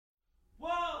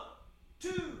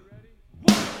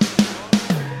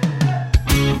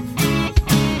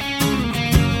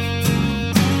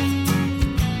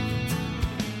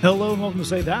Hello and welcome to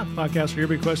Say That, the podcast where your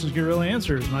big questions get real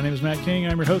answers. My name is Matt King.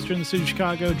 I'm your host here in the city of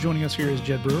Chicago. Joining us here is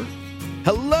Jed Brewer.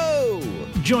 Hello!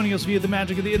 Joining us via the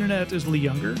magic of the internet is Lee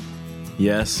Younger.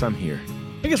 Yes, I'm here.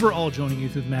 I guess we're all joining you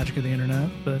through the magic of the internet,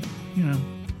 but, you know.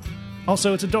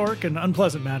 Also, it's a dark and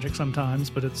unpleasant magic sometimes,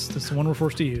 but it's the one we're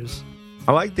forced to use.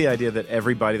 I like the idea that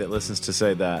everybody that listens to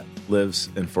Say That lives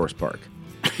in Forest Park.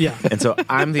 Yeah. And so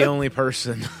I'm the only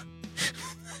person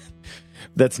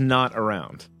that's not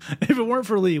around. If it weren't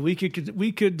for Lee, we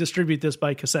could distribute this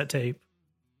by cassette tape.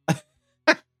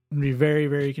 It'd be very,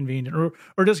 very convenient.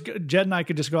 Or just Jed and I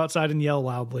could just go outside and yell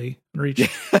loudly and reach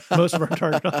most of our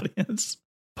target audience.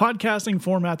 Podcasting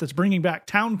format that's bringing back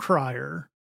Town Crier.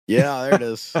 Yeah, there it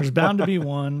is. There's bound to be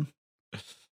one.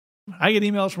 I get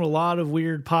emails from a lot of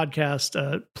weird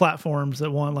podcast platforms that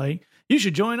want, like, you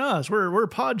should join us. We're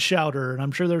Pod Shouter, and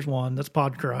I'm sure there's one that's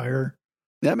Pod Crier.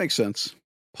 That makes sense.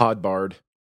 Pod Bard.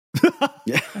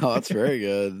 Yeah, that's very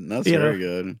good. That's very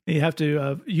good. You have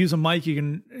to use a mic you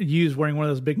can use wearing one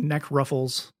of those big neck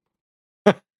ruffles.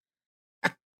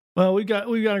 Well, we've got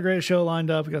a great show lined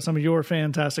up. We got some of your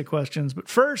fantastic questions, but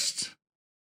first,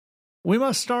 we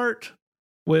must start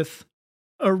with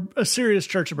a serious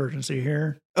church emergency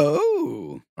here.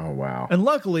 Oh wow! And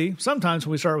luckily, sometimes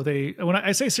when we start with when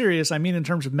I say serious, I mean in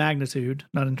terms of magnitude,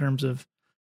 not in terms of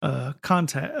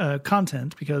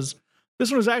content, because this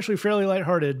one was actually fairly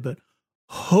lighthearted, but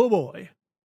oh boy.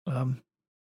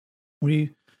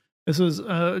 This was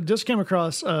just came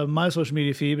across my social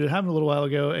media feed, but it happened a little while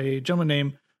ago. A gentleman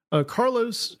named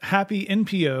Carlos Happy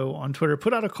NPO on Twitter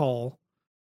put out a call.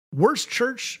 Worst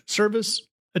church service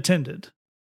attended.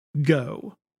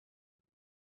 Go.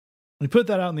 We put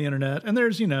that out on the internet, and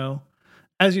there's,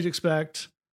 as you'd expect,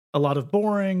 a lot of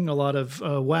boring, a lot of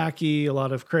wacky, a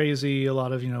lot of crazy, a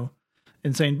lot of,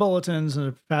 insane bulletins,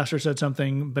 and the pastor said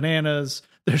something bananas.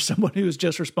 There's someone who has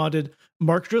just responded,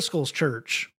 Mark Driscoll's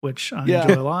church, which I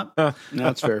enjoy a lot.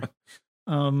 That's fair.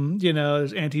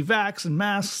 There's anti-vax and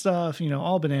mask stuff,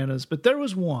 all bananas. But there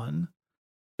was one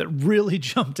that really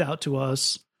jumped out to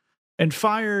us and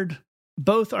fired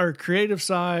both our creative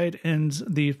side and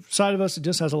the side of us that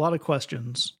just has a lot of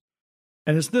questions.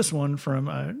 And it's this one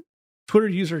from Twitter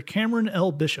user Cameron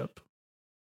L. Bishop.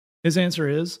 His answer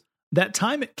is, that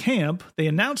time at camp, they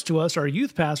announced to us our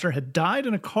youth pastor had died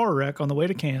in a car wreck on the way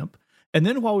to camp. And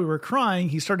then while we were crying,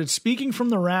 he started speaking from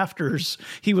the rafters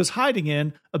he was hiding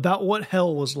in about what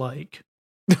hell was like.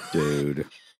 Dude.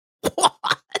 What?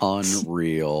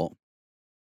 Unreal.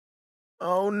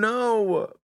 Oh,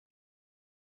 no.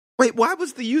 Wait, why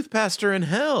was the youth pastor in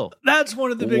hell? That's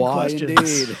one of the big questions.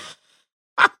 Indeed?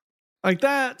 Like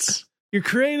that's, you're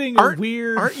creating a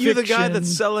weird Aren't you the guy fiction.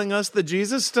 that's selling us the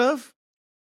Jesus stuff?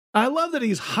 I love that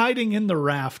he's hiding in the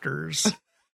rafters.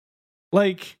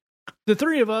 Like the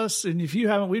three of us, and if you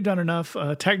haven't, we've done enough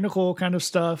technical kind of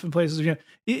stuff in places.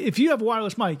 If you have a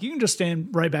wireless mic, you can just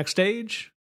stand right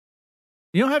backstage.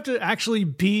 You don't have to actually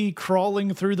be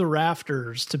crawling through the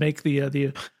rafters to make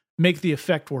the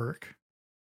effect work.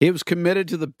 He was committed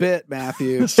to the bit,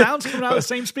 Matthew. The sound's coming out of the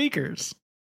same speakers.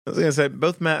 I was going to say,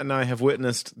 both Matt and I have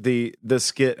witnessed the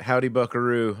skit Howdy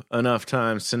Buckaroo enough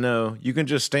times to know you can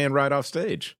just stand right off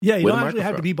stage. Yeah, you with don't a actually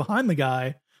have to be behind the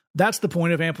guy. That's the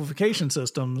point of amplification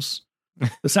systems.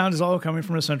 The sound is all coming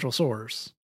from a central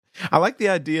source. I like the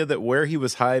idea that where he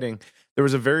was hiding, there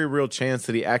was a very real chance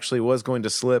that he actually was going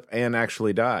to slip and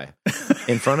actually die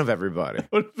in front of everybody.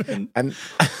 And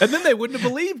then they wouldn't have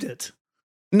believed it.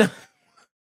 No.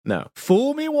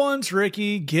 Fool me once,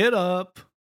 Ricky. Get up.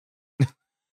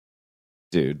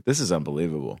 Dude, this is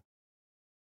unbelievable.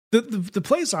 The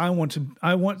place I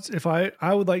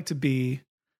would like to be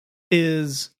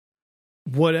is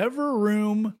whatever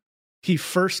room he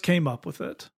first came up with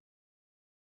it.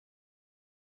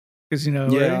 Because,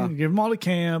 give them all to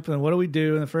camp, and what do we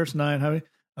do in the first night?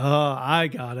 I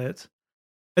got it.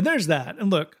 And there's that. And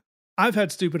look, I've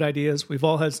had stupid ideas. We've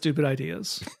all had stupid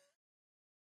ideas.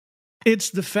 It's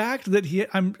the fact that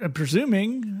I'm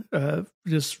presuming,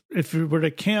 just if we were to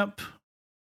camp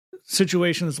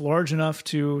situation that's large enough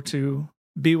to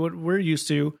be what we're used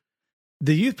to,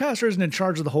 the youth pastor isn't in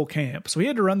charge of the whole camp. So we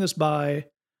had to run this by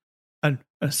an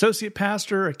associate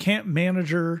pastor, a camp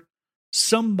manager,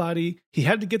 somebody. He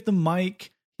had to get the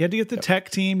mic. He had to get the tech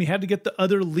team. He had to get the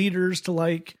other leaders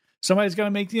to somebody's got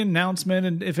to make the announcement.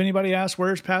 And if anybody asks,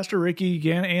 where's Pastor Ricky? You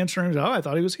can't answer him. I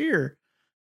thought he was here.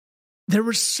 There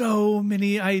were so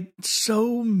many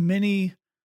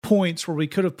points where we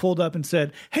could have pulled up and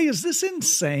said, hey, is this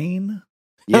insane?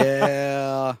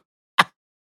 Yeah.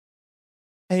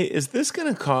 Hey, is this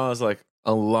going to cause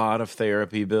a lot of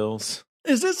therapy bills?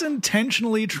 Is this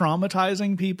intentionally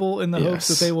traumatizing people in the hopes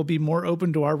that they will be more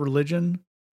open to our religion?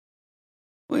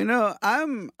 Well,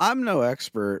 I'm no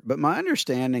expert, but my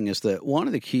understanding is that one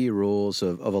of the key rules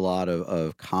of a lot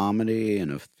of comedy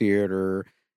and of theater,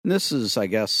 and this is, I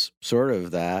guess, sort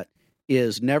of that,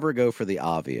 is never go for the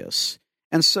obvious.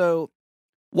 And so,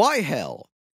 why hell?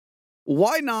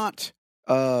 Why not?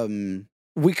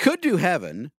 We could do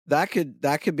heaven. That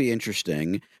could be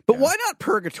interesting. But why not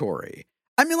purgatory?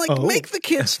 I mean, make the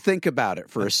kids think about it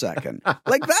for a second. That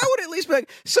would at least be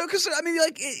because I mean,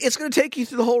 it's going to take you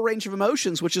through the whole range of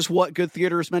emotions, which is what good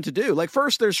theater is meant to do.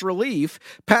 First, there's relief.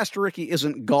 Pastor Ricky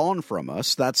isn't gone from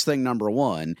us. That's thing number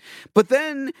one. But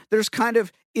then there's kind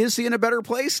of, is he in a better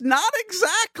place? Not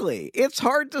exactly. It's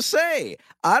hard to say.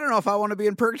 I don't know if I want to be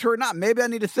in purgatory or not. Maybe I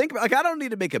need to think about, I don't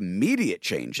need to make immediate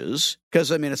changes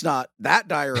because, I mean, it's not that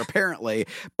dire apparently,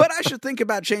 but I should think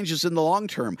about changes in the long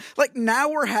term. Now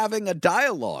we're having a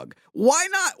dialogue. Why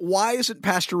not? Why isn't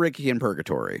Pastor Ricky in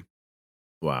purgatory?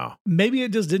 Wow. Maybe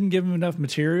it just didn't give him enough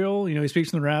material. He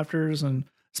speaks from the rafters and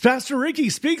Pastor Ricky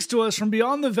speaks to us from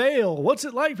beyond the veil. What's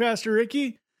it like, Pastor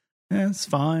Ricky? It's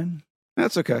fine.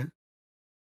 That's okay.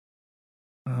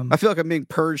 I feel like I'm being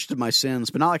purged of my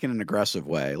sins, but not in an aggressive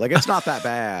way. It's not that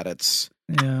bad. It's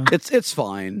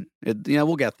fine.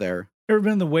 We'll get there. Ever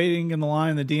been the waiting in the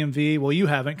line in the DMV? Well, you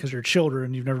haven't because you're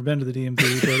children. You've never been to the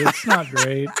DMV, but it's not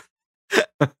great.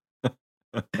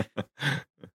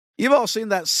 You've all seen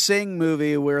that Sing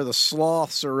movie where the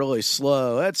sloths are really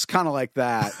slow. It's kind of like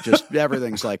that. Just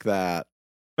everything's like that.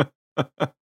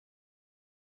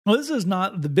 Well, this is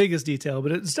not the biggest detail,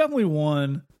 but it's definitely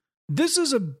one. This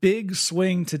is a big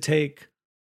swing to take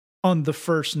on the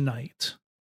first night,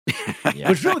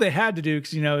 which really they had to do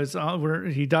because where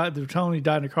he died. They're telling he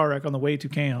died in a car wreck on the way to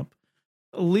camp.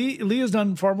 Lee has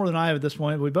done far more than I have at this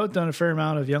point. We've both done a fair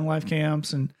amount of Young Life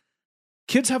camps, and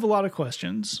kids have a lot of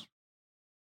questions,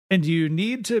 and you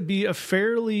need to be a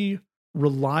fairly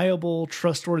reliable,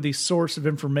 trustworthy source of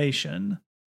information.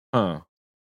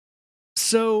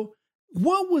 So,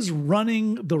 what was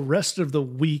running the rest of the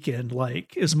weekend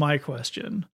like is my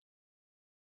question.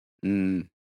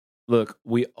 Look,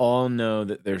 we all know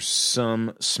that there's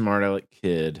some smart aleck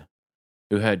kid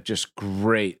who had just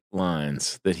great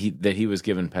lines that he was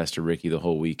giving Pastor Ricky the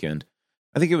whole weekend.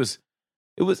 I think it was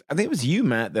you,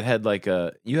 Matt, that had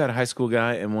you had a high school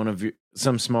guy in one of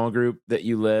some small group that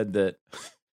you led that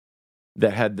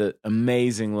had the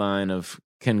amazing line of,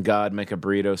 "Can God make a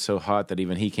burrito so hot that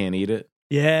even he can't eat it?"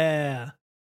 Yeah.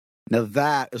 Now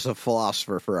that is a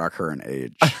philosopher for our current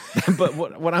age. But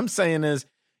what I'm saying is,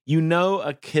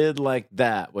 a kid like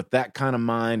that with that kind of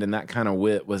mind and that kind of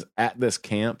wit was at this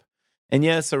camp. And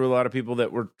yes, there were a lot of people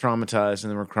that were traumatized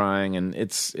and they were crying, and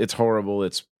it's horrible.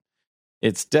 It's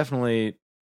definitely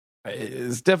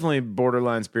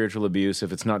borderline spiritual abuse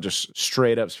if it's not just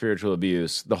straight up spiritual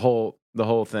abuse, the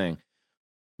whole thing.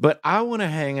 But I want to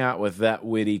hang out with that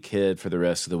witty kid for the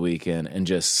rest of the weekend and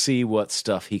just see what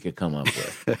stuff he could come up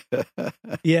with.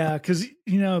 Yeah, because,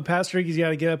 Pastor Ricky's got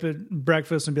to get up at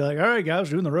breakfast and be like, all right, guys,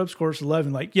 we're doing the ropes course at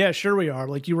 11. Yeah, sure we are.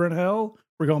 You were in hell.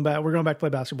 We're going back to play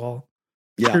basketball.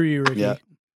 Yeah. Screw you, Ricky. Yeah.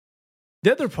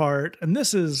 The other part, and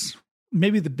this is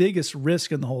maybe the biggest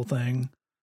risk in the whole thing,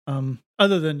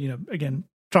 other than, again,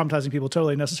 traumatizing people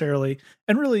totally necessarily,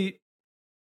 and really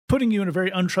putting you in a very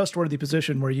untrustworthy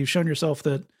position where you've shown yourself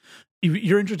that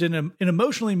you're interested in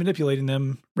emotionally manipulating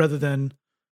them rather than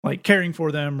caring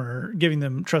for them or giving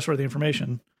them trustworthy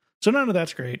information. So none of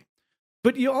that's great.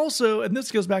 But you also, and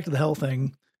this goes back to the hell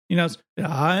thing,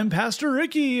 I'm Pastor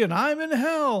Ricky and I'm in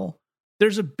hell.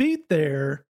 There's a beat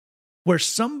there where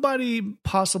somebody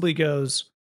possibly goes,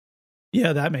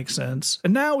 yeah, that makes sense.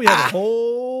 And now we have a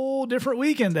whole different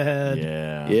weekend ahead.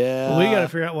 Yeah. We got to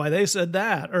figure out why they said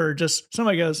that. Or just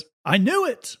somebody goes, I knew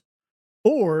it.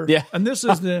 Or, and this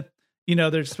is they're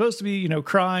supposed to be,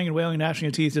 crying and wailing, gnashing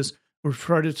of teeth. Is we're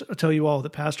trying to tell you all that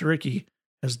Pastor Ricky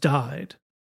has died.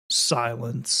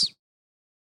 Silence.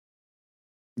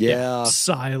 Yeah.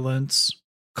 Silence.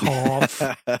 Cough.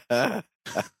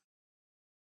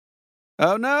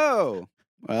 Oh, no.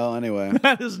 Well, anyway.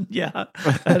 That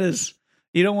is,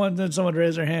 you don't want someone to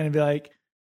raise their hand and be like,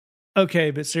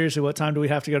 okay, but seriously, what time do we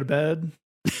have to go to bed?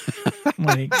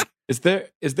 Is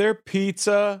there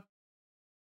pizza?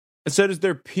 I said, is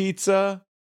there pizza?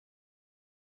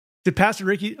 Did Pastor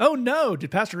Ricky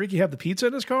have the pizza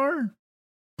in his car?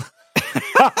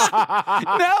 No,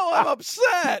 I'm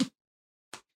upset.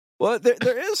 Well,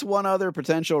 there is one other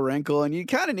potential wrinkle, and you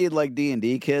kind of need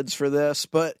D&D kids for this,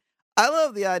 but I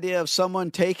love the idea of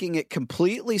someone taking it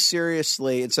completely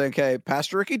seriously and saying, okay,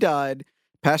 Pastor Ricky died.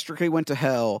 Pastor Ricky went to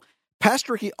hell.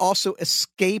 Pastor Ricky also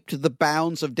escaped the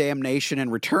bounds of damnation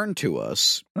and returned to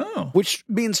us. Oh. Which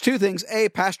means two things. A,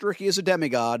 Pastor Ricky is a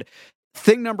demigod.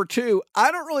 Thing number 2,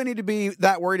 I don't really need to be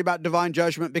that worried about divine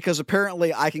judgment because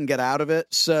apparently I can get out of it.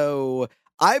 So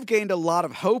I've gained a lot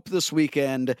of hope this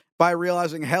weekend by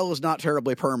realizing hell is not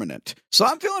terribly permanent. So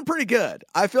I'm feeling pretty good.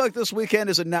 I feel like this weekend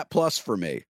is a net plus for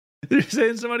me. You're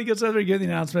saying somebody gets out there and get the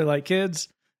announcement like, kids,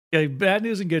 yeah, bad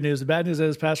news and good news. The bad news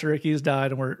is Pastor Ricky has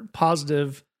died, and we're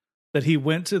positive that he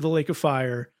went to the lake of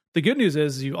fire. The good news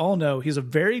is, you all know, he's a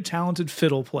very talented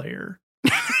fiddle player.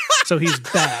 So he's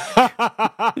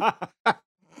back.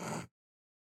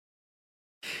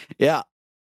 Yeah.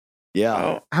 Yeah.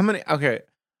 Oh, how many? Okay.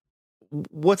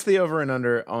 What's the over and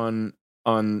under on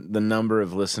the number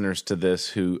of listeners to this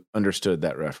who understood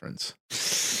that reference?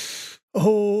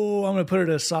 Oh, I'm going to put it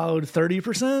a solid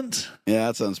 30%. Yeah,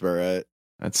 that sounds about right.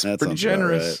 That's pretty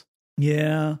generous.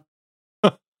 Yeah.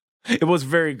 It was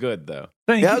very good, though.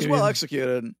 Thank you. It was well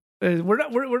executed.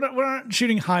 We're not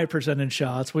shooting high percentage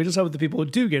shots. We just hope the people who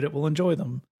do get it will enjoy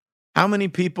them. How many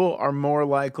people are more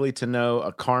likely to know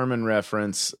a Carmen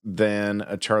reference than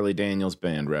a Charlie Daniels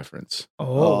Band reference?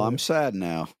 Oh, I'm sad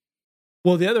now.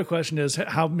 Well, the other question is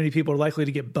how many people are likely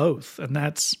to get both, and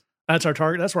that's our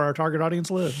target. That's where our target audience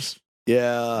lives.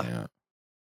 Yeah.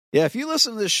 If you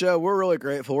listen to this show, we're really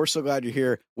grateful. We're so glad you're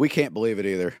here. We can't believe it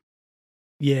either.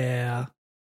 Yeah.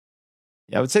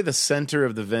 Yeah, I would say the center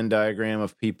of the Venn diagram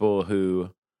of people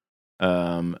who,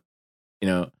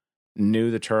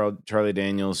 knew the Charlie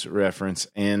Daniels reference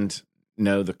and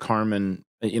know the Carmen,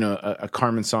 a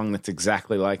Carmen song that's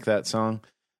exactly like that song.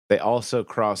 They also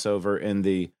cross over in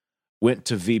the went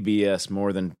to VBS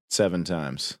more than 7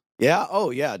 times. Yeah.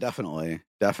 Oh, yeah. Definitely.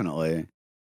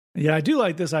 Yeah, I do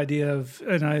like this idea of,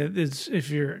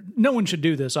 no one should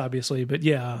do this, obviously, but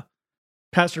yeah,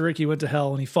 Pastor Ricky went to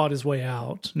hell and he fought his way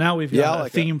out. Now we've got a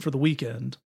theme for the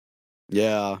weekend.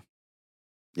 Yeah.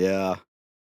 Kind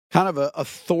of a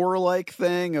Thor-like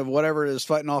thing of whatever it is,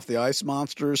 fighting off the ice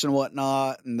monsters and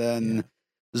whatnot. And then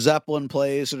Zeppelin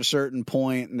plays at a certain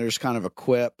point and there's kind of a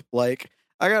quip. Like,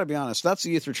 I got to be honest, that's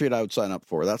the youth retreat I would sign up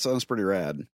for. That sounds pretty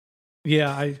rad.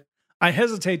 Yeah, I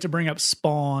hesitate to bring up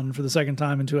Spawn for the second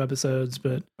time in 2 episodes,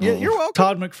 but yeah, you're welcome.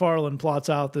 Todd McFarlane plots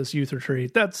out this youth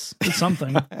retreat. That's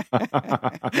something.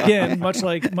 Again, much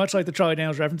like the Charlie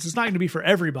Daniels reference, it's not going to be for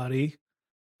everybody,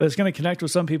 but it's going to connect with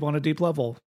some people on a deep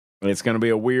level. It's going to be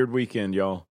a weird weekend,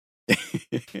 y'all.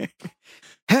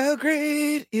 How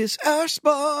great is our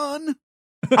Spawn?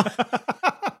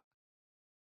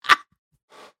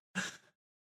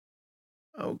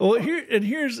 Well,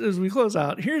 here's as we close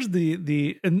out. Here's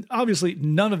the and obviously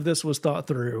none of this was thought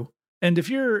through. And if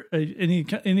you're any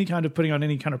kind of putting on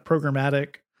any kind of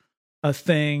programmatic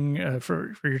thing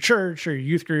for your church or your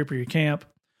youth group or your camp,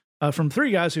 from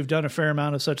 3 guys who've done a fair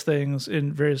amount of such things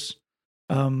in various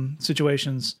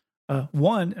situations.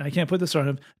 One, and I can't put this on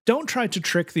him. Don't try to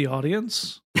trick the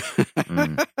audience.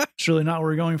 It's really not what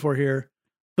we're going for here.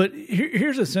 But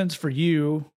here's a sense for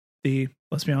you,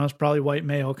 let's be honest, probably white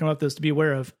male, come up with this to be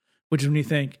aware of, which is when you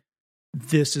think,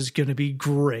 this is going to be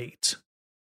great.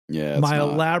 Yeah, my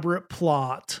elaborate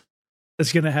plot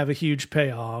is going to have a huge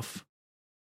payoff.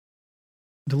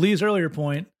 To Lee's earlier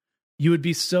point, you would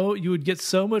get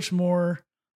so much more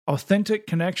authentic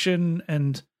connection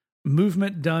and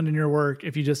movement done in your work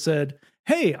if you just said,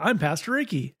 hey, I'm Pastor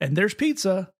Ricky and there's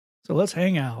pizza, so let's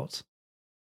hang out.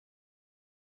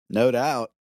 No doubt.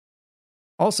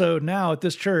 Also, now at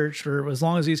this church, for as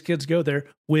long as these kids go there,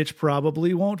 which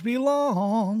probably won't be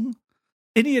long,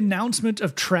 any announcement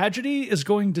of tragedy is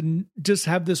going to just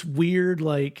have this weird,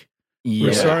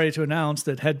 we're sorry to announce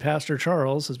that head pastor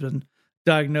Charles has been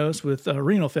diagnosed with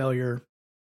renal failure.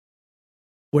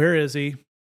 Where is he?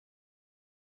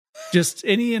 Just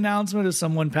any announcement of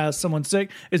someone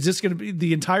sick is just going to be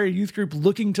the entire youth group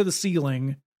looking to the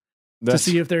ceiling to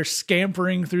see if they're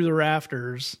scampering through the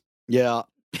rafters. Yeah.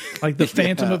 Like the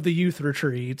Phantom of the Youth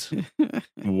Retreat.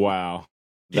 Wow.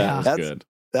 That's good.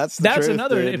 That's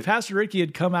another. Dude. If Pastor Ricky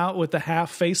had come out with the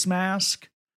half face mask,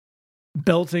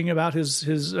 belting about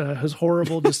his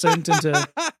horrible descent into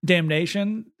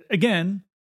damnation, again,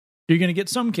 you're going to get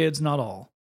some kids, not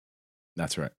all.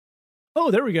 That's right. Oh,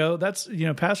 there we go. That's,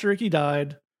 Pastor Ricky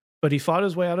died, but he fought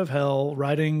his way out of hell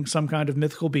riding some kind of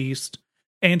mythical beast,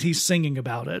 and he's singing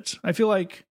about it. I feel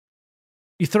like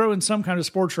you throw in some kind of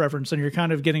sports reference and you're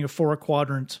kind of getting a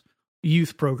 4-quadrant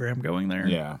youth program going there.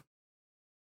 Yeah.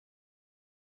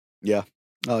 Yeah.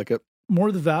 I like it.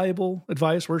 More the valuable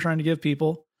advice we're trying to give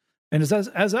people. And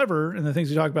as ever, in the things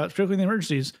we talk about, particularly in the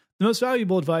emergencies, the most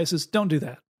valuable advice is don't do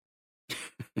that.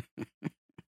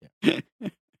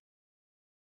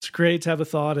 It's great to have a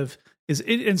thought of,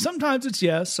 and sometimes it's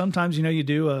yes. Sometimes, you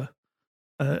do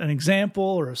an example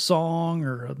or a song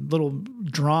or a little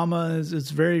drama.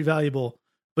 It's very valuable.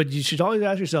 but you should always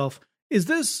ask yourself, is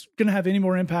this going to have any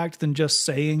more impact than just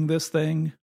saying this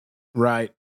thing?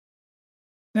 Right.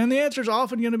 And the answer is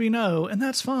often going to be no, and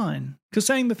that's fine, because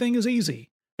saying the thing is easy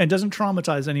and doesn't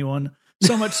traumatize anyone,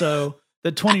 so much so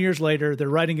that 20 years later, they're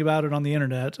writing about it on the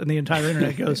internet, and the entire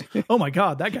internet goes, oh my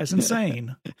God, that guy's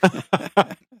insane.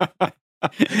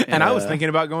 And I was thinking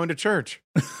about going to church.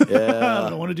 I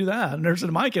don't want to do that. I've never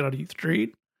seen my kid on Youth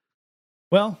Street.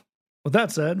 Well, with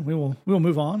that said, we will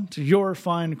move on to your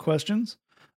fine questions.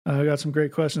 I got some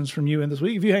great questions from you in this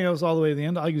week. If you hang out with us all the way to the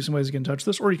end, I'll give you some ways to get in touch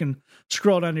with us, or you can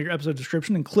scroll down to your episode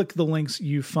description and click the links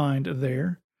you find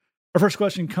there. Our first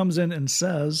question comes in and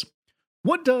says,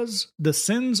 what does the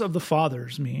sins of the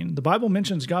fathers mean? The Bible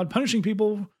mentions God punishing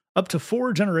people up to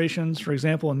 4 generations, for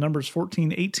example, in Numbers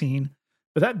 14:18,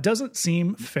 but that doesn't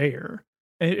seem fair.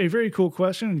 A very cool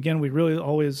question. Again, we really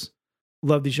always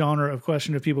love the genre of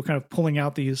question of people kind of pulling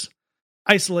out these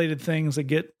isolated things that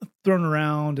get thrown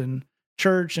around, and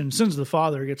church and sins of the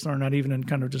father gets thrown out even in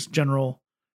kind of just general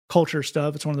culture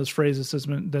stuff. It's one of those phrases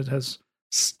that has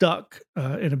stuck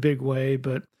in a big way.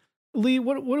 But Lee,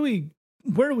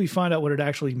 where do we find out what it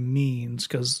actually means?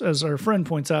 Because as our friend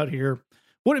points out here,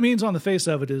 what it means on the face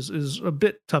of it is a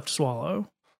bit tough to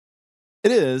swallow.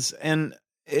 It is, and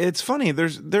it's funny.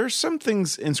 There's some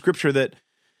things in Scripture that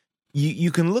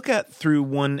you can look at through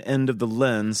one end of the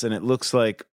lens, and it looks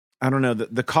like, I don't know,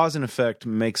 the cause and effect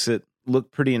makes it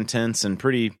look pretty intense and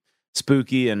pretty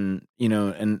spooky, and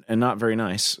and not very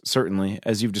nice, certainly,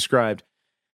 as you've described.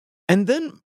 And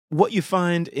then what you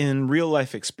find in real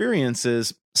life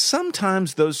experiences,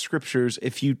 sometimes those scriptures,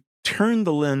 if you turn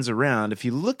the lens around, if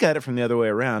you look at it from the other way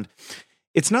around,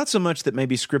 it's not so much that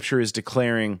maybe Scripture is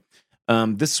declaring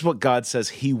this is what God says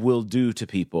he will do to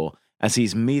people as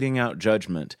he's meting out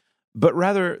judgment, but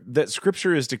rather that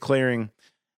Scripture is declaring,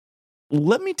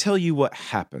 let me tell you what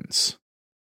happens.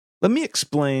 Let me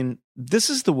explain, this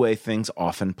is the way things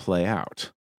often play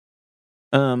out.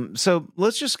 So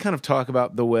let's just kind of talk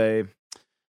about the way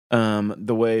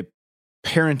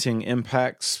parenting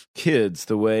impacts kids,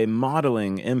 the way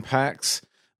modeling impacts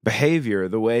behavior,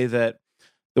 the way that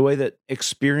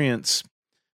experience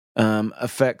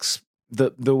affects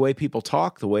the way people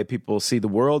talk, the way people see the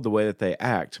world, the way that they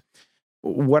act.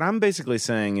 What I'm basically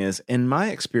saying is, in my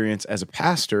experience as a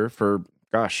pastor for,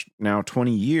 now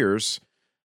 20 years,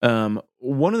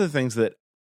 one of the things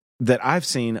that I've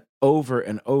seen over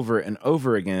and over and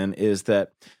over again is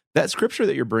that Scripture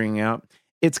that you're bringing out,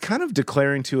 it's kind of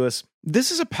declaring to us, this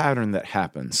is a pattern that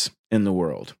happens in the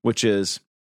world, which is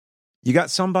you got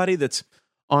somebody that's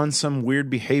on some weird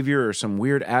behavior or some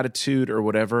weird attitude or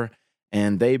whatever,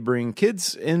 and they bring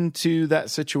kids into that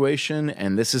situation,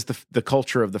 and this is the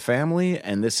culture of the family,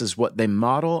 and this is what they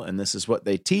model, and this is what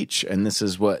they teach, and this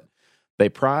is what they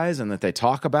prize and that they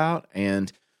talk about,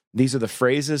 and these are the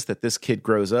phrases that this kid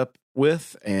grows up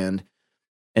with, and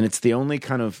it's the only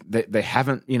kind of, they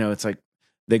haven't, it's like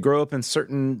they grow up in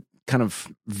certain kind of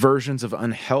versions of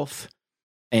unhealth,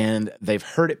 and they've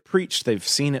heard it preached, they've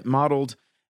seen it modeled,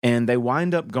 and they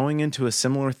wind up going into a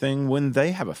similar thing when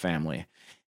they have a family.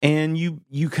 And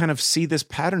you kind of see this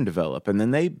pattern develop, and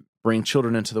then they bring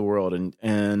children into the world,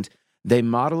 and they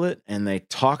model it, and they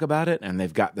talk about it, and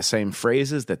they've got the same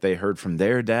phrases that they heard from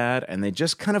their dad, and they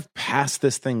just kind of pass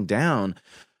this thing down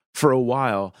for a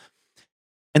while.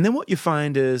 And then what you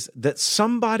find is that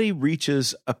somebody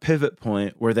reaches a pivot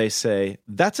point where they say,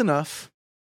 that's enough.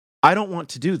 I don't want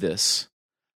to do this.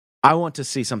 I want to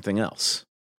see something else.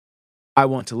 I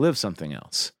want to live something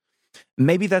else.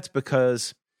 Maybe that's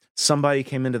because somebody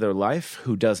came into their life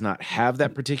who does not have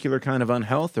that particular kind of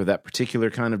unhealth or that particular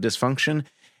kind of dysfunction,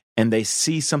 and they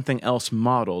see something else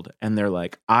modeled, and they're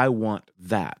like, I want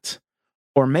that.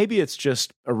 Or maybe it's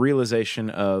just a realization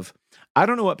of, I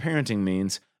don't know what parenting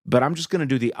means, but I'm just going to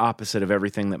do the opposite of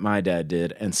everything that my dad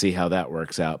did and see how that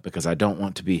works out, because I don't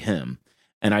want to be him,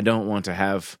 and I don't want to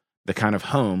have the kind of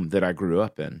home that I grew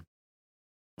up in.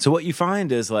 So what you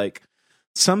find is, like,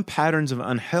 some patterns of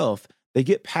unhealth, they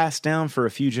get passed down for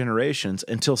a few generations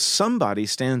until somebody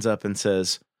stands up and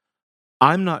says,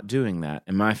 I'm not doing that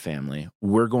in my family.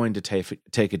 We're going to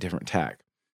take a different tack.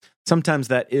 Sometimes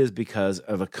that is because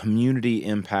of a community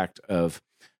impact of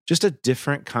just a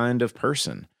different kind of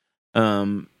person.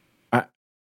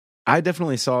 I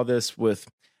definitely saw this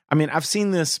I've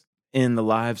seen this in the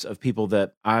lives of people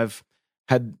that I've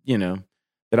had,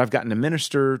 that I've gotten to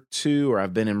minister to, or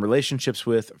I've been in relationships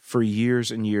with for years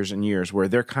and years and years, where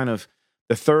they're kind of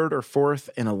the third or fourth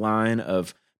in a line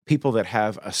of people that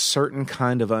have a certain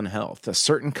kind of unhealth, a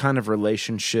certain kind of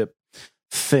relationship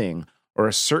thing, or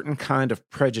a certain kind of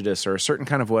prejudice, or a certain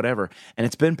kind of whatever, and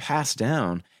it's been passed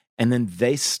down, and then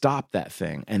they stop that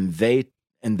thing, and they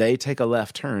they take a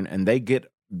left turn and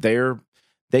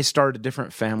they start a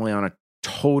different family on a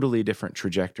totally different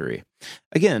trajectory.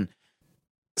 Again,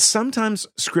 sometimes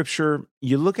Scripture,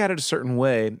 you look at it a certain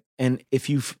way, and if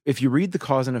you read the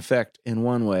cause and effect in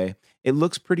one way, it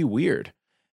looks pretty weird.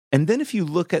 And then if you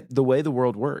look at the way the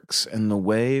world works and the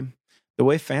way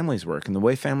families work and the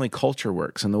way family culture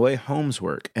works and the way homes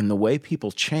work and the way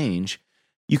people change,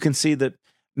 you can see that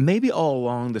maybe all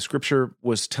along the Scripture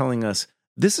was telling us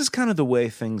this is kind of the way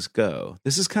things go.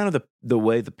 This is kind of the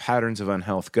way the patterns of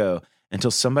unhealth go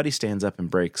until somebody stands up and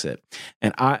breaks it.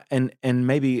 And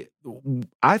maybe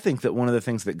I think that one of the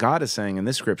things that God is saying in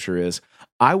this Scripture is,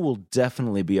 I will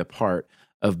definitely be a part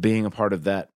of being a part of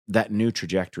that new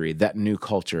trajectory, that new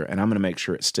culture, and I'm going to make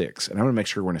sure it sticks. And I'm going to make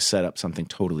sure we're going to set up something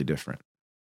totally different.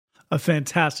 A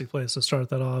fantastic place to start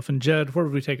that off. And Jed, where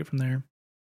would we take it from there?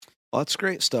 Well, that's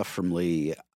great stuff from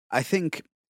Lee. I think,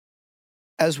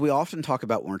 as we often talk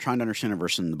about when we're trying to understand a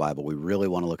verse in the Bible, we really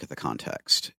want to look at the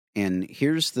context. And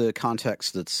here's the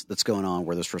context that's going on,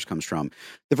 where this verse comes from.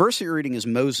 The verse that you're reading is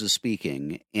Moses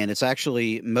speaking, and it's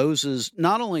actually Moses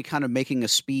not only kind of making a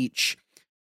speech,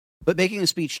 but making a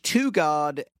speech to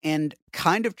God and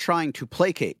kind of trying to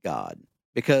placate God,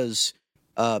 because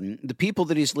the people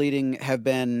that he's leading have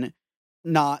been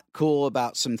not cool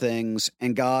about some things,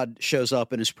 and God shows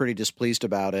up and is pretty displeased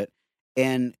about it.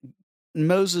 And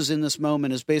Moses in this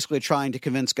moment is basically trying to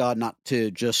convince God not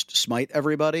to just smite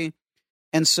everybody.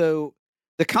 And so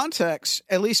the context,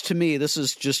 at least to me, this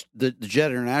is just the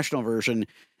Jet International version.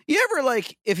 You ever,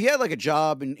 like, if you had like a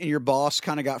job and your boss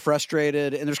kind of got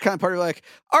frustrated, and there's kind of part of like,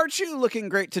 aren't you looking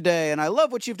great today? And I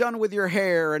love what you've done with your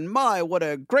hair, and my, what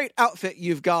a great outfit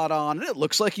you've got on. And it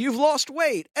looks like you've lost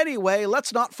weight. Anyway,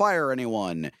 let's not fire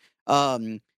anyone.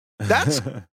 That's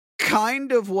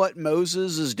kind of what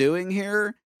Moses is doing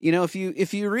here. You know, if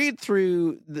you read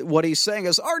through what he's saying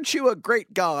is, aren't you a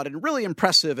great God and really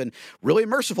impressive and really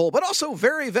merciful, but also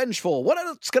very vengeful? What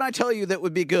else can I tell you that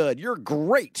would be good? You're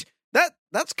great.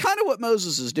 That's kind of what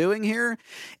Moses is doing here.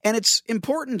 And it's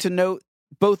important to note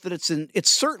both that it's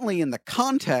certainly in the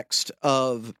context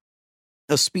of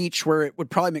a speech where it would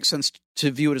probably make sense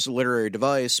to view it as a literary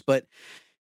device, but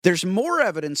there's more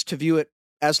evidence to view it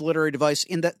as a literary device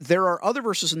in that there are other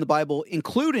verses in the Bible,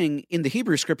 including in the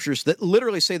Hebrew Scriptures, that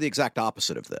literally say the exact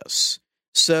opposite of this.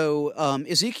 So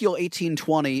Ezekiel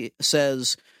 18:20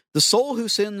 says, "The soul who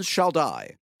sins shall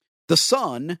die. The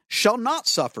son shall not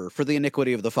suffer for the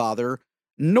iniquity of the father,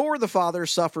 nor the father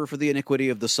suffer for the iniquity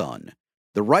of the son.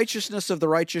 The righteousness of the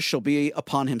righteous shall be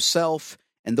upon himself,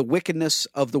 and the wickedness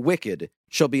of the wicked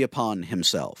shall be upon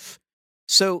himself."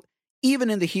 So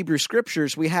even in the Hebrew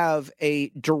Scriptures, we have a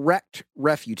direct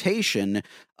refutation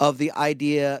of the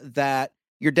idea that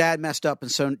your dad messed up,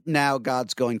 and so now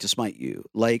God's going to smite you.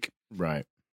 Like, right.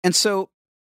 And so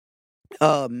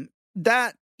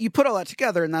that you put all that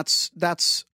together, and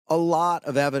that's a lot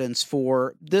of evidence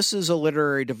for this is a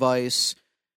literary device.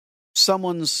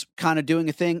 Someone's kind of doing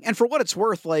a thing. And for what it's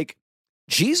worth, like,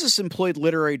 Jesus employed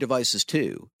literary devices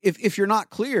too. If you're not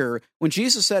clear, when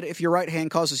Jesus said, if your right hand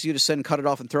causes you to sin, cut it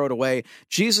off and throw it away,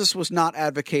 Jesus was not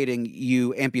advocating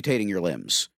you amputating your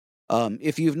limbs.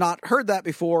 If you've not heard that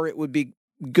before, it would be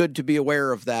good to be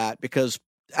aware of that, because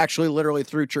actually literally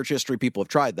through church history, people have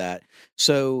tried that.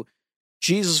 So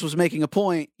Jesus was making a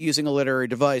point using a literary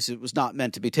device. It was not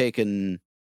meant to be taken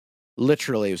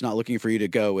literally. It was not looking for you to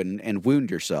go and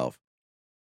wound yourself.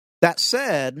 That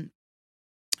said,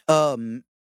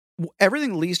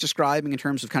 everything Lee's describing in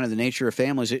terms of kind of the nature of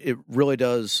families, it really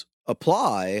does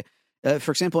apply.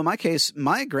 For example, in my case,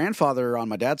 my grandfather on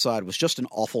my dad's side was just an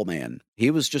awful man.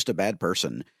 He was just a bad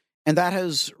person. And that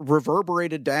has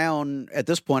reverberated down at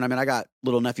this point. I mean, I got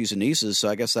little nephews and nieces, so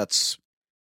I guess that's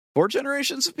 4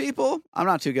 generations of people. I'm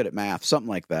not too good at math, something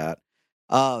like that.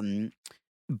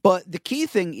 But the key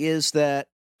thing is that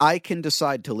I can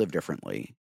decide to live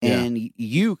differently. And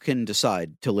you can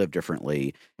decide to live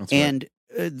differently. That's and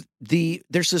right.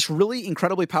 There's this really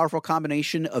incredibly powerful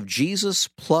combination of Jesus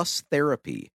plus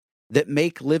therapy that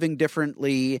make living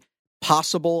differently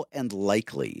possible and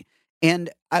likely. And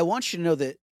I want you to know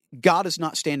that God is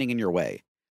not standing in your way.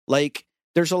 Like,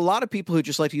 there's a lot of people who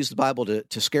just like to use the Bible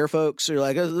to scare folks. They're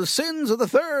like, the sins of the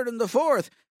third and the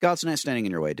fourth. God's not standing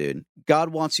in your way, dude. God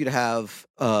wants you to have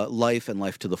life and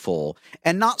life to the full,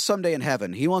 and not someday in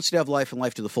heaven. He wants you to have life and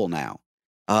life to the full now.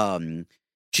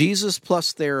 Jesus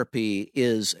plus therapy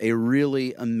is a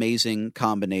really amazing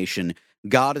combination.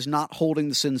 God is not holding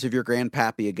the sins of your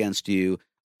grandpappy against you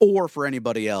or for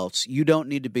anybody else. You don't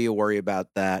need to be worried about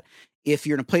that. If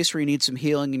you're in a place where you need some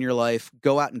healing in your life,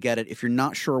 go out and get it. If you're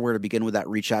not sure where to begin with that,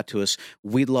 reach out to us.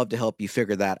 We'd love to help you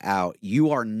figure that out. You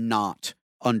are not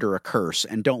under a curse,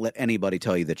 and don't let anybody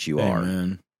tell you that you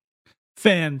Amen. are.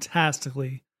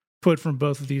 Fantastically put from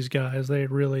both of these guys. They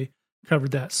really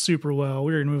covered that super well.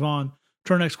 We're going to move on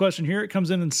to our next question here. It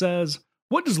comes in and says,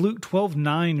 what does Luke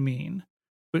 12:9 mean?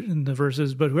 In the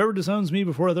verses, but whoever disowns me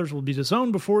before others will be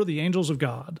disowned before the angels of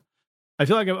God. I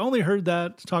feel like I've only heard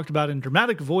that talked about in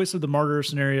dramatic voice of the martyr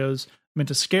scenarios, meant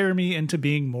to scare me into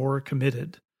being more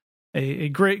committed. A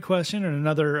great question, and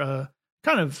another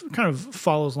kind of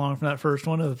follows along from that first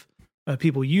one of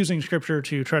people using scripture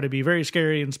to try to be very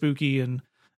scary and spooky, and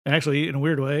actually in a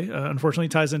weird way, unfortunately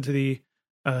ties into the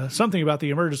something about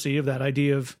the emergency of that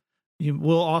idea of, you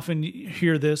will often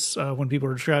hear this when people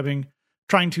are describing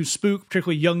trying to spook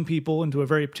particularly young people into a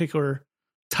very particular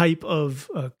type of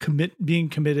being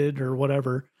committed or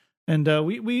whatever. And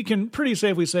we can pretty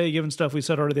safely say, given stuff we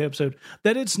said already in the episode,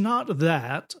 that it's not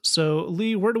that. So,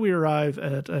 Lee, where do we arrive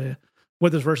at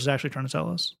what this verse is actually trying to tell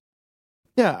us?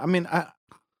 Yeah, I mean,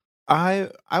 I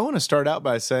want to start out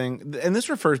by saying, and this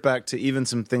refers back to even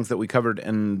some things that we covered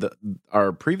in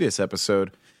our previous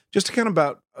episode, just kind of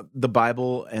about the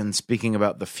Bible and speaking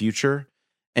about the future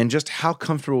and just how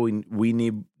comfortable we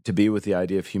need to be with the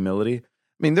idea of humility.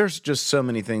 I mean, there's just so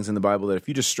many things in the Bible that if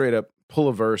you just straight up pull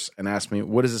a verse and ask me,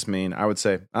 what does this mean? I would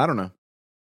say, I don't know.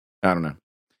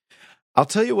 I'll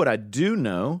tell you what I do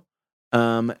know.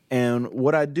 And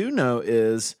what I do know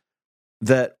is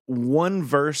that one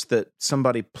verse that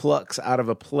somebody plucks out of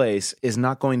a place is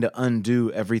not going to undo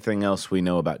everything else we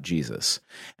know about Jesus.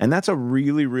 And that's a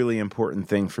really, really important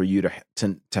thing for you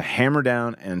to hammer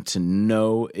down and to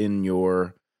know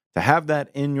to have that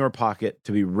in your pocket,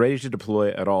 to be ready to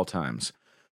deploy at all times.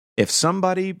 If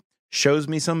somebody shows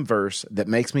me some verse that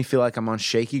makes me feel like I'm on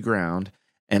shaky ground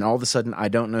and all of a sudden I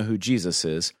don't know who Jesus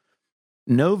is,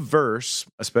 no verse,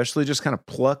 especially just kind of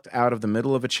plucked out of the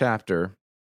middle of a chapter,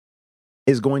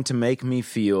 is going to make me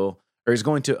feel, or is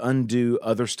going to undo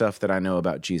other stuff that I know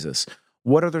about Jesus.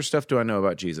 What other stuff do I know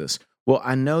about Jesus? Well,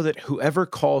 I know that whoever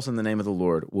calls in the name of the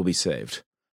Lord will be saved.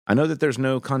 I know that there's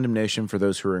no condemnation for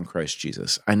those who are in Christ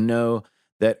Jesus. I know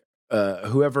that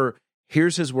whoever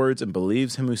hears his words and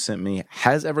believes him who sent me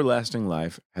has everlasting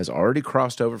life, has already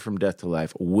crossed over from death to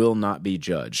life, will not be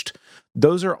judged.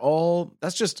 That's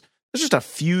just a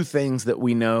few things that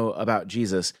we know about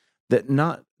Jesus that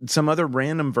not some other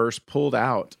random verse pulled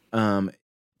out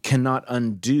cannot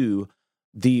undo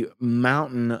the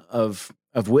mountain of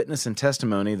witness and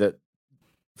testimony that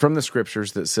from the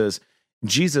scriptures that says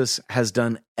Jesus has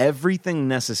done everything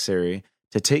necessary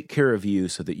to take care of you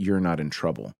so that you're not in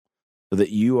trouble, so that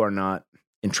you are not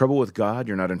in trouble with God,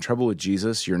 you're not in trouble with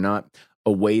Jesus, you're not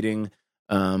awaiting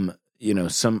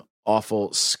some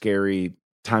awful, scary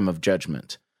time of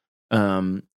judgment.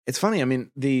 It's funny. I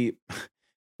mean,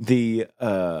 the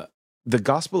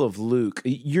Gospel of Luke.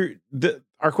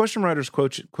 Our question writer's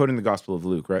quoting the Gospel of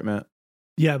Luke, right, Matt?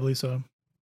 Yeah, I believe so.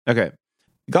 Okay,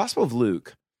 Gospel of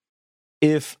Luke.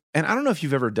 And I don't know if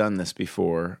you've ever done this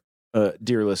before,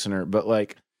 dear listener, but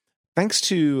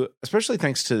especially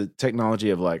thanks to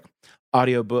technology of like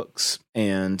audiobooks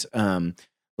and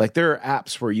there are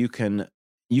apps where you can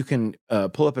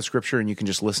pull up a scripture and you can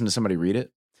just listen to somebody read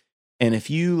it. And if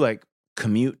you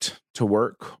commute to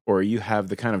work, or you have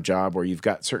the kind of job where you've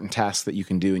got certain tasks that you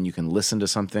can do and you can listen to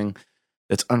something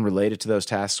that's unrelated to those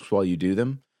tasks while you do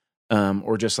them,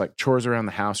 or just like chores around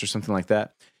the house or something like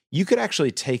that, you could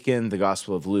actually take in the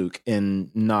Gospel of Luke in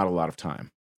not a lot of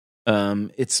time.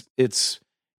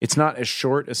 It's not as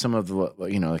short as some of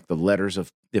the, the letters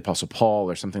of the Apostle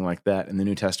Paul or something like that in the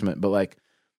New Testament, but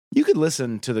you could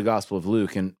listen to the Gospel of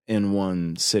Luke in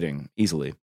one sitting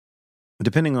easily,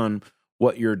 depending on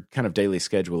what your kind of daily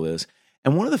schedule is.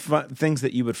 And one of the things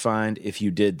that you would find if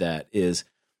you did that is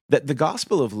that the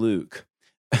Gospel of Luke,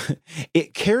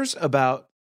 it cares about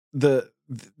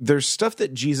there's stuff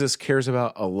that Jesus cares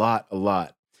about a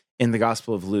lot in the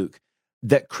Gospel of Luke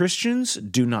that Christians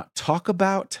do not talk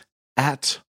about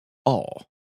at all.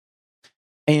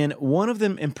 And one of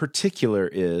them in particular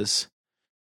is,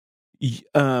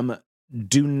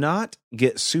 do not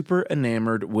get super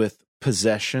enamored with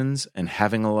possessions and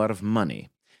having a lot of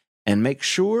money, and make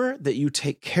sure that you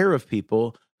take care of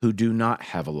people who do not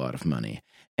have a lot of money,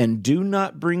 and do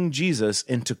not bring Jesus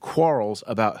into quarrels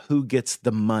about who gets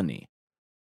the money,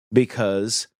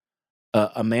 because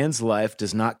a man's life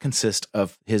does not consist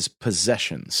of his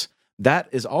possessions. That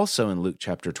is also in Luke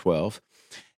chapter 12.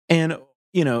 And,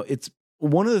 it's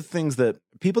one of the things that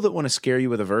people that want to scare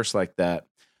you with a verse like that,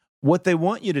 what they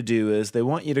want you to do is they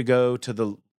want you to go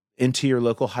into your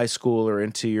local high school or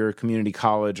into your community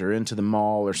college or into the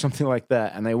mall or something like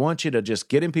that, and they want you to just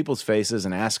get in people's faces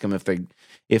and ask them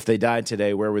if they died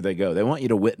today, where would they go? They want you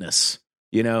to witness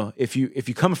You know, if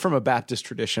you come from a Baptist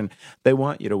tradition, they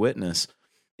want you to witness.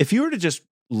 If you were to just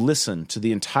listen to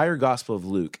the entire Gospel of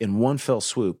Luke in one fell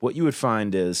swoop, what you would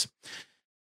find is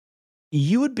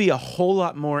you would be a whole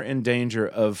lot more in danger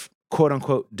of, quote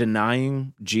unquote,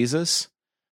 denying Jesus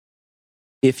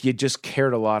if you just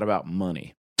cared a lot about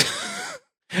money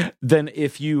than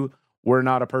if you were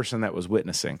not a person that was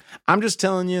witnessing. I'm just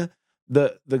telling you,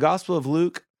 the Gospel of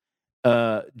Luke,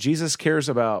 Jesus cares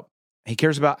about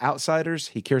outsiders,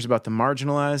 he cares about the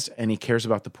marginalized, and he cares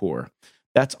about the poor.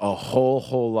 That's a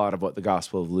whole lot of what the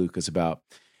Gospel of Luke is about.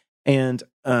 And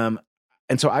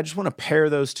so I just want to pair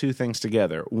those two things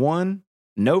together. One,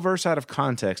 no verse out of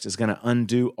context is going to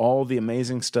undo all the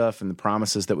amazing stuff and the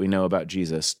promises that we know about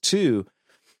Jesus. Two,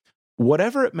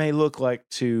 whatever it may look like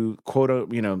to quote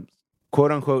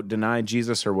unquote deny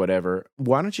Jesus or whatever,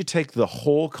 why don't you take the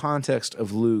whole context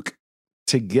of Luke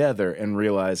together and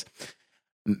realize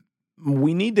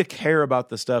we need to care about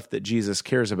the stuff that Jesus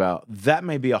cares about. That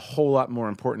may be a whole lot more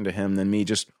important to him than me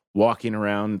just walking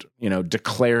around,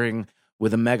 declaring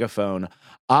with a megaphone,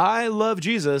 I love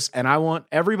Jesus, and I want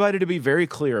everybody to be very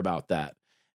clear about that,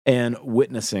 and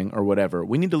witnessing or whatever.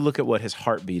 We need to look at what his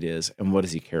heartbeat is and what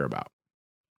does he care about.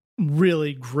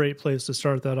 Really great place to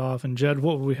start that off. And Jed,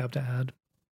 what would we have to add?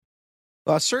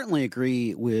 Well, I certainly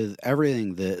agree with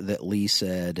everything that Lee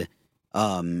said.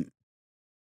 I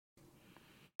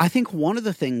think one of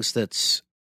the things that's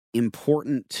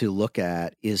important to look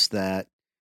at is that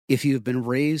if you've been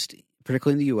raised,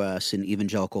 particularly in the U.S., in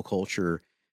evangelical culture,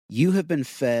 you have been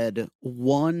fed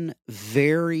one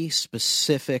very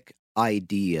specific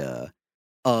idea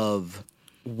of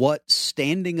what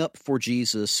standing up for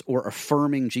Jesus or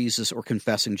affirming Jesus or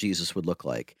confessing Jesus would look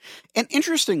like. And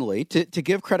interestingly, to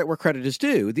give credit where credit is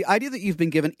due, the idea that you've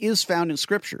been given is found in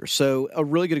Scripture. So a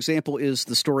really good example is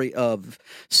the story of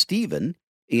Stephen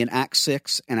in Acts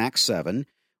 6 and Acts 7,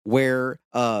 where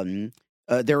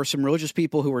there were some religious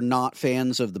people who were not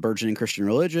fans of the burgeoning Christian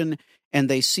religion, and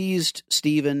they seized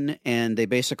Stephen, and they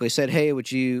basically said, hey,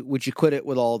 would you quit it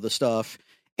with all the stuff?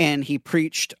 And he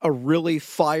preached a really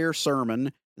fire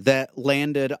sermon that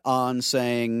landed on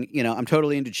saying, I'm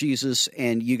totally into Jesus,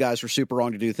 and you guys were super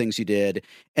wrong to do the things you did.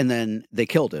 And then they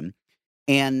killed him.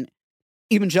 And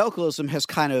evangelicalism has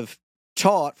kind of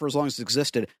taught, for as long as it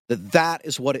existed, that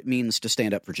is what it means to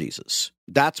stand up for Jesus.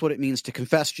 That's what it means to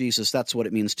confess Jesus. That's what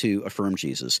it means to affirm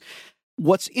Jesus.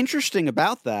 What's interesting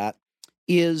about that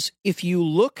is if you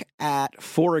look at,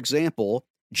 for example,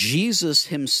 Jesus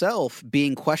himself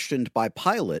being questioned by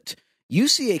Pilate, you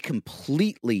see a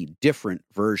completely different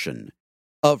version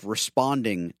of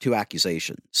responding to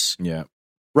accusations. Yeah.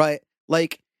 Right?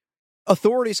 Like,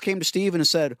 authorities came to Stephen and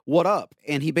said, what up?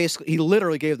 And he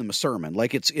literally gave them a sermon.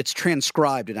 Like, it's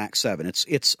transcribed in Acts 7.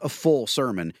 It's a full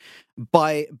sermon.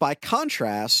 By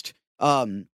contrast,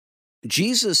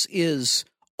 Jesus is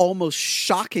almost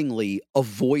shockingly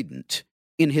avoidant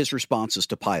in his responses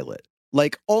to Pilate.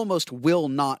 Like, almost will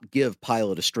not give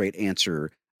Pilate a straight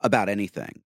answer about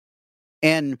anything.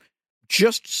 And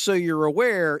just so you're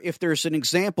aware, if there's an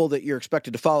example that you're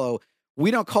expected to follow, we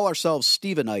don't call ourselves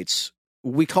Stephenites.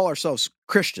 We call ourselves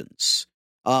Christians.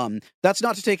 That's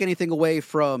not to take anything away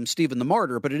from Stephen the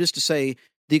martyr, but it is to say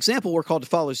the example we're called to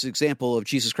follow is the example of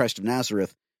Jesus Christ of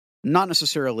Nazareth, not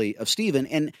necessarily of Stephen.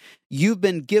 And you've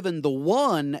been given the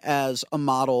one as a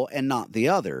model and not the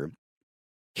other.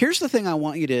 Here's the thing I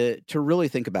want you to really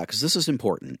think about, because this is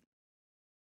important.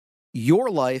 Your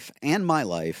life and my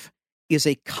life is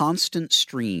a constant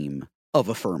stream of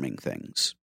affirming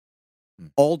things.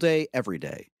 All day, every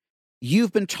day.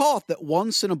 You've been taught that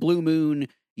once in a blue moon,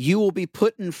 you will be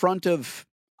put in front of,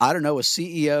 I don't know, a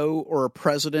CEO or a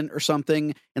president or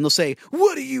something, and they'll say,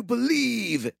 what do you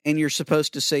believe? And you're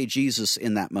supposed to say Jesus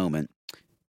in that moment.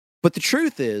 But the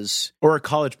truth is... Or a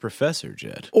college professor,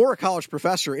 Jed. Or a college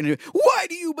professor. And why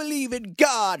do you believe in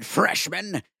God,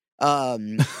 freshman?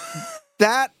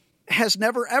 That has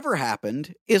never, ever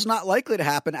happened, is not likely to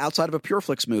happen outside of a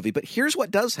PureFlix movie. But here's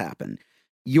what does happen.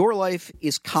 Your life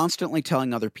is constantly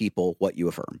telling other people what you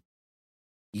affirm.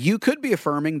 You could be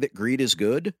affirming that greed is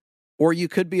good, or you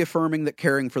could be affirming that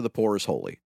caring for the poor is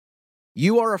holy.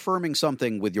 You are affirming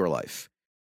something with your life.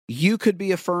 You could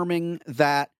be affirming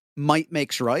that might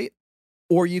makes right,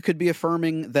 or you could be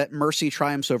affirming that mercy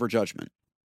triumphs over judgment.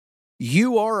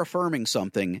 You are affirming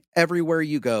something everywhere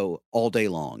you go all day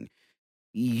long.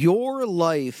 Your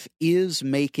life is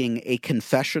making a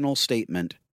confessional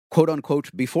statement, quote unquote,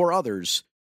 before others,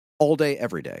 all day,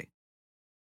 every day.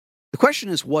 The question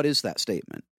is, what is that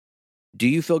statement? Do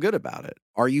you feel good about it?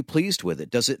 Are you pleased with it?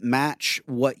 Does it match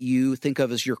what you think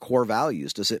of as your core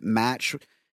values? Does it match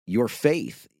your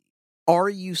faith? Are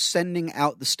you sending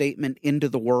out the statement into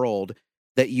the world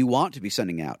that you want to be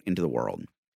sending out into the world?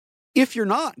 If you're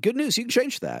not, good news, you can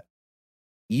change that.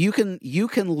 You can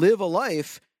live a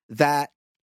life that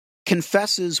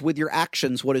confesses with your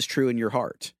actions what is true in your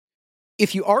heart.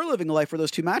 If you are living a life where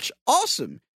those two match,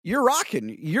 awesome. You're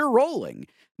rocking, you're rolling.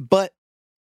 But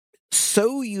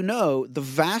so the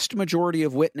vast majority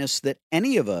of witness that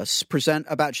any of us present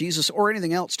about Jesus or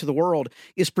anything else to the world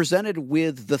is presented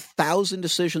with the 1,000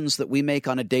 decisions that we make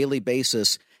on a daily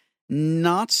basis,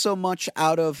 not so much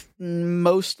out of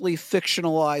mostly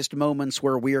fictionalized moments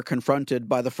where we are confronted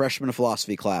by the freshman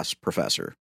philosophy class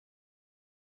professor.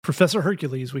 Professor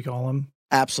Hercules, we call him.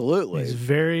 Absolutely. He's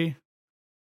very,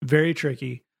 very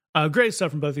tricky. Great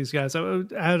stuff from both these guys. I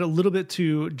would add a little bit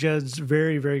to Jed's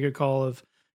very, very good call of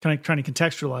kind of trying to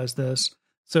contextualize this.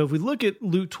 So if we look at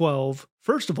Luke 12,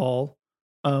 first of all,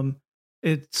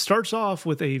 it starts off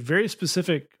with a very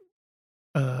specific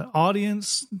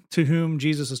audience to whom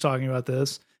Jesus is talking about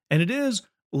this. And it is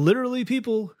literally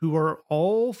people who are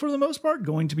all, for the most part,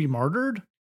 going to be martyred.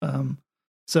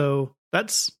 So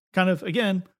that's kind of,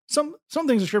 again, some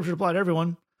things in Scripture apply to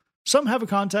everyone. Some have a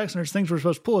context, and there's things we're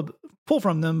supposed to pull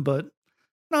from them, but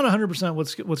not 100%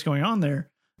 what's going on there.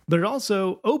 But it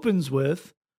also opens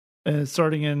with,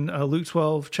 starting in Luke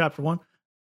 12, chapter 1,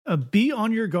 be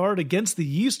on your guard against the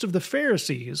yeast of the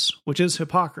Pharisees, which is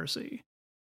hypocrisy.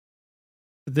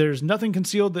 There's nothing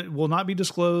concealed that will not be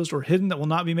disclosed, or hidden that will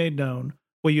not be made known.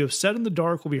 What you have said in the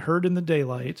dark will be heard in the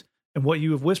daylight, and what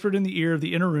you have whispered in the ear of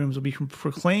the inner rooms will be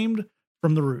proclaimed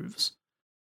from the roofs.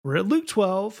 We're at Luke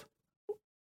 12.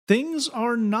 Things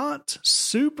are not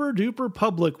super duper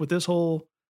public with this whole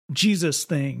Jesus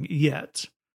thing yet.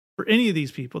 For any of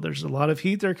these people, there's a lot of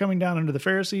heat they're coming down under the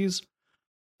Pharisees.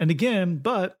 And again,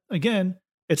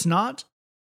 it's not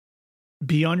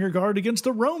be on your guard against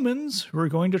the Romans who are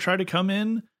going to try to come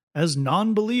in as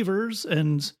non-believers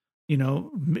and,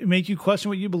 make you question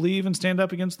what you believe and stand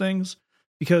up against things.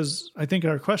 Because I think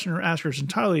our questioner asker is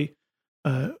entirely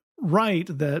right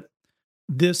that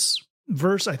this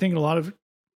verse, I think in a lot of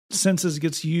senses,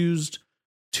 gets used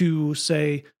to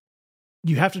say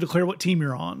you have to declare what team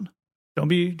you're on. Don't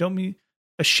be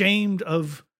ashamed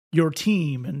of your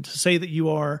team and to say that you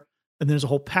are. And there's a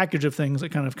whole package of things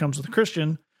that kind of comes with a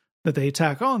Christian that they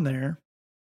tack on there.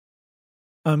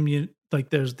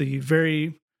 There's the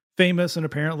very famous and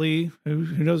apparently who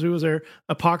knows who was there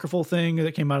apocryphal thing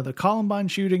that came out of the Columbine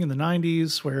shooting in the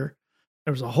 90s, where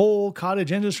there was a whole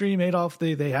cottage industry made off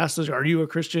they asked us, "Are you a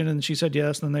Christian?" And she said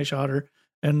yes, and then they shot her.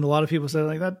 And a lot of people said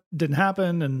that didn't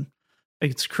happen, and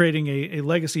it's creating a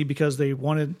legacy because there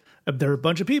are a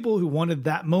bunch of people who wanted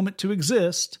that moment to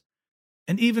exist.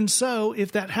 And even so,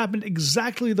 if that happened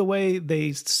exactly the way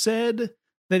they said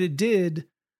that it did,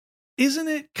 isn't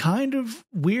it kind of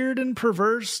weird and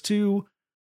perverse to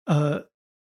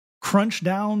crunch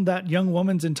down that young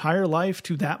woman's entire life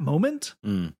to that moment?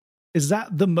 Is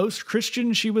that the most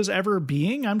Christian she was ever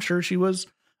being? I'm sure she was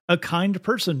a kind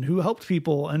person who helped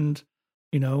people and,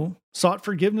 sought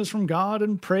forgiveness from God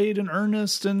and prayed in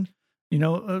earnest and,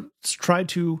 tried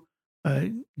to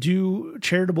do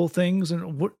charitable things.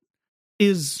 And what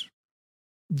is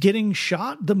getting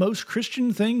shot the most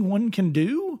Christian thing one can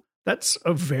do? That's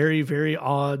a very, very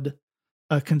odd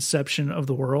conception of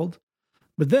the world.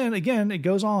 But then again, it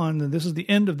goes on, and this is the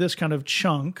end of this kind of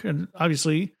chunk. And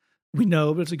obviously we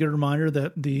know, but it's a good reminder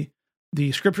that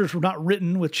the scriptures were not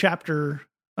written with chapter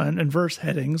and verse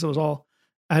headings. It was all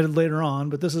added later on,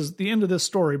 but this is the end of this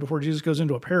story before Jesus goes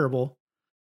into a parable.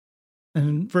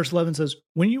 And verse 11 says,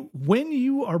 when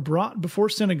you are brought before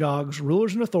synagogues,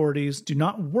 rulers and authorities, do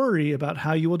not worry about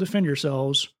how you will defend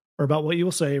yourselves or about what you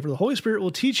will say, for the Holy Spirit will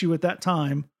teach you at that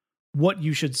time what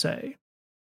you should say.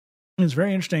 And it's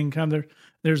very interesting.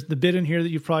 There's the bit in here that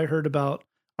you've probably heard about.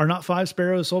 Are not 5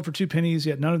 sparrows sold for 2 pennies,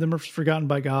 yet none of them are forgotten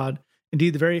by God?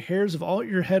 Indeed, the very hairs of all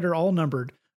your head are all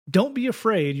numbered. Don't be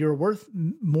afraid. You're worth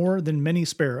more than many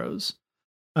sparrows.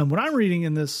 What I'm reading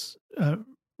in this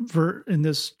in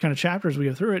this kind of chapter as we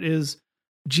go through it is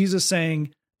Jesus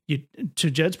saying,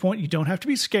 to Jed's point, you don't have to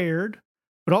be scared,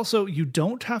 but also you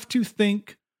don't have to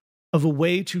think of a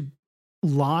way to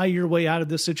lie your way out of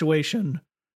this situation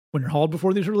when you're hauled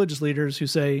before these religious leaders who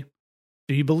say,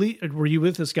 do you believe, were you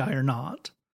with this guy or not?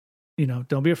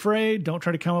 Don't be afraid. Don't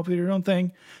try to come up with your own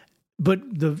thing. But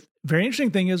the very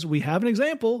interesting thing is we have an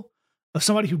example of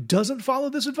somebody who doesn't follow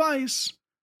this advice,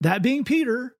 that being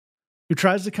Peter, who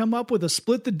tries to come up with a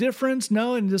split the difference,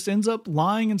 and just ends up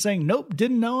lying and saying, nope,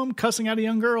 didn't know him, cussing out a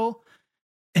young girl.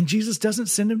 And Jesus doesn't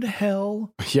send him to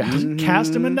hell. Yeah. Doesn't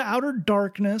cast him into outer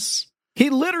darkness. He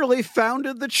literally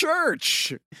founded the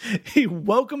church. He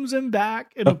welcomes him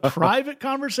back in a private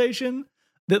conversation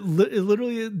that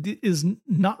literally is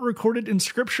not recorded in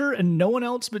scripture and no one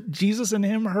else but Jesus and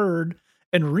him heard,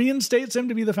 and reinstates him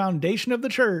to be the foundation of the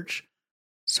church.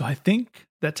 So I think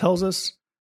that tells us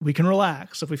we can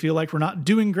relax if we feel like we're not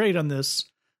doing great on this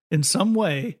in some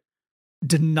way.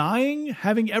 Denying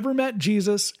having ever met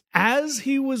Jesus as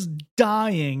he was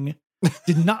dying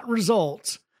did not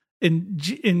result in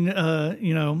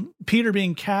Peter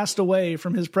being cast away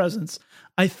from his presence.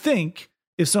 I think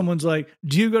if someone's like,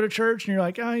 "Do you go to church?" and you're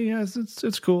like, "Oh, yeah,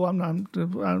 it's cool.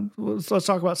 Let's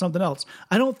talk about something else."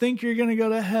 I don't think you're going to go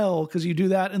to hell because you do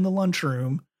that in the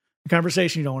lunchroom, a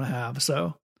conversation you don't want to have.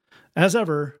 So, as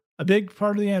ever, a big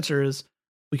part of the answer is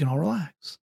we can all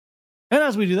relax. And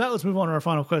as we do that, let's move on to our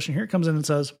final question here. It comes in and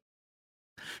says,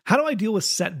 "How do I deal with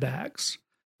setbacks?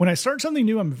 When I start something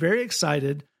new, I'm very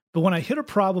excited, but when I hit a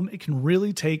problem, it can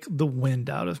really take the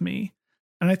wind out of me."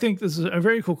 And I think this is a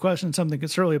very cool question, something that can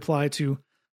certainly apply to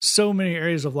so many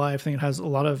areas of life. I think it has a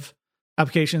lot of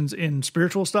applications in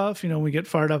spiritual stuff. We get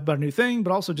fired up about a new thing,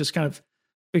 but also just kind of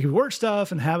work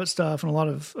stuff and habit stuff, and a lot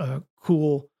of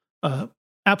cool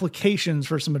applications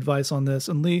for some advice on this.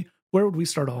 And Lee, where would we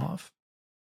start off?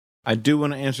 I do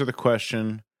want to answer the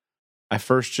question. I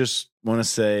first just want to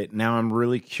say, now I'm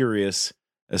really curious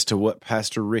as to what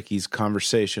Pastor Ricky's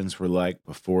conversations were like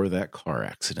before that car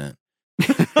accident.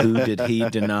 Who did he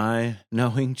deny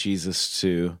knowing Jesus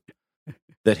to,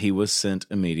 that he was sent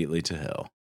immediately to hell?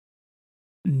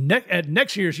 At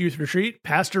next year's youth retreat,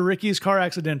 Pastor Ricky's car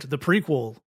accident, the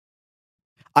prequel.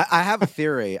 I have a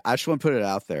theory. I just want to put it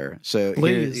out there. So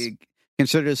please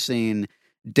consider this scene: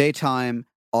 daytime,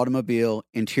 automobile,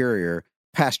 interior.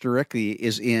 Pastor Ricky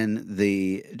is in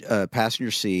the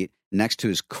passenger seat next to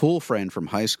his cool friend from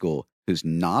high school who's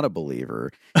not a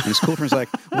believer. And his cool friend's like,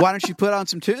 "Why don't you put on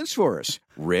some tunes for us,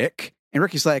 Rick?" And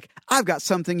Ricky's like, "I've got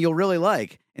something you'll really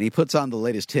like." And he puts on the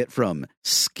latest hit from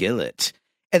Skillet.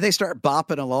 And they start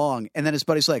bopping along. And then his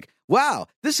buddy's like, "Wow,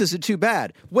 this isn't too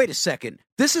bad. Wait a second.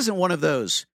 This isn't one of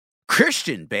those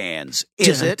Christian bands,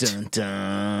 is it?" Dun,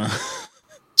 dun.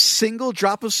 Single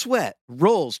drop of sweat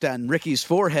rolls down Ricky's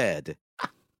forehead.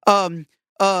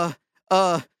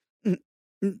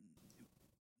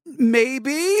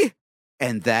 Maybe?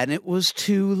 And then it was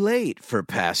too late for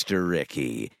Pastor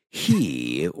Ricky.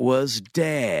 He was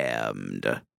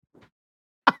damned.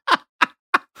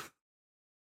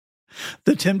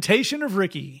 The Temptation of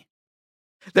Ricky.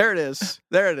 There it is.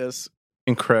 There it is.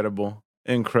 Incredible.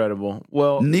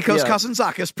 Well, Nikos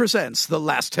Kazantzakis presents The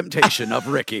Last Temptation of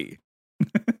Ricky.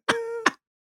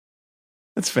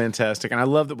 That's fantastic, and I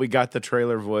love that we got the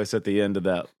trailer voice at the end of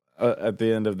that. At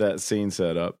the end of that scene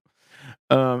setup.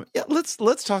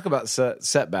 Let's talk about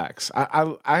setbacks.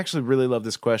 I actually really love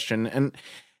this question, and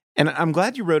I'm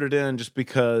glad you wrote it in, just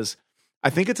because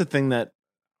I think it's a thing that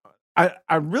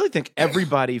I really think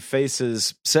everybody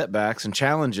faces setbacks and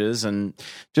challenges, and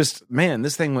just, man,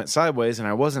 this thing went sideways, and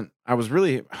I was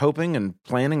really hoping and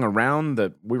planning around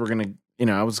that we were going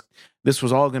to, this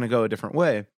was all going to go a different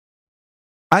way.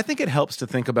 I think it helps to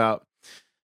think about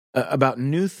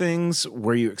new things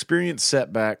where you experience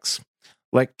setbacks,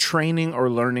 like training or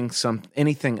learning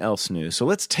anything else new. So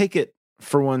let's take it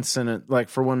for 1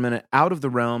 minute out of the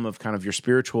realm of kind of your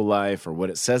spiritual life or what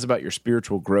it says about your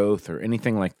spiritual growth or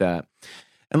anything like that.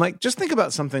 And just think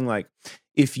about something like,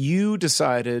 if you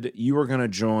decided you were going to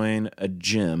join a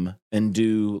gym and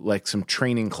do some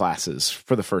training classes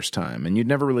for the first time, and you'd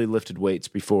never really lifted weights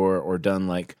before or done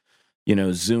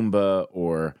Zumba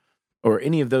or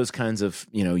any of those kinds of,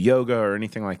 yoga or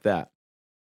anything like that,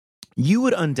 you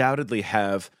would undoubtedly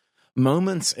have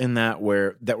moments in that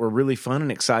were really fun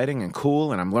and exciting and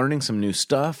cool, and I'm learning some new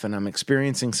stuff and I'm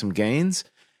experiencing some gains.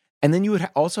 And then you would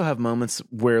also have moments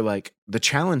where the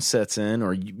challenge sets in,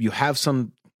 or you have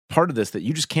some part of this that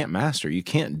you just can't master, you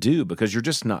can't do because you're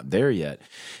just not there yet.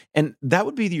 And that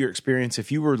would be your experience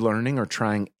if you were learning or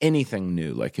trying anything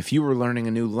new. Like if you were learning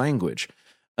a new language.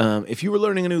 If you were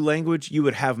learning a new language, you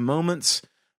would have moments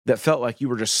that felt like you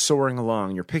were just soaring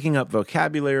along. You're picking up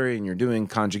vocabulary and you're doing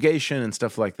conjugation and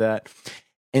stuff like that.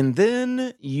 And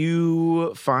then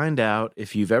you find out,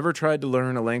 if you've ever tried to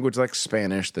learn a language like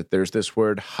Spanish, that there's this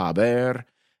word haber,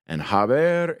 and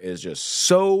haber is just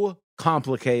so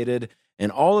complicated in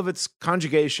all of its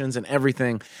conjugations and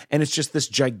everything. And it's just this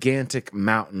gigantic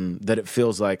mountain that it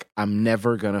feels like, I'm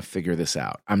never going to figure this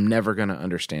out. I'm never going to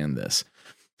understand this.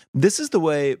 This is the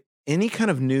way any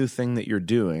kind of new thing that you're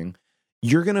doing,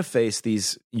 you're going to face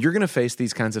these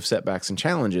kinds of setbacks and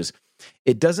challenges.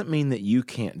 It doesn't mean that you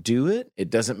can't do it. It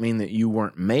doesn't mean that you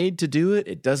weren't made to do it.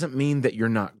 It doesn't mean that you're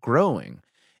not growing.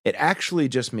 It actually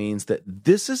just means that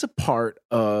this is a part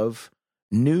of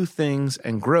new things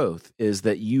and growth, is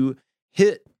that you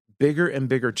hit bigger and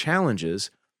bigger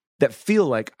challenges that feel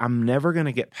like I'm never going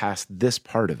to get past this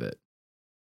part of it.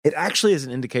 It actually is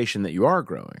an indication that you are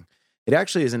growing. It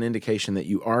actually is an indication that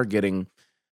you are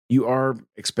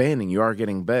expanding, you are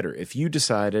getting better. If you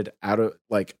decided out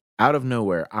of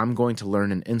nowhere, I'm going to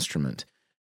learn an instrument,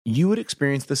 you would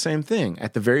experience the same thing.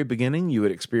 At the very beginning, you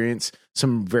would experience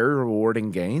some very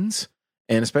rewarding gains.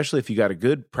 And especially if you got a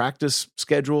good practice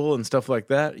schedule and stuff like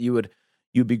that, you'd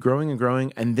be growing and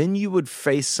growing. And then you would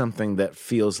face something that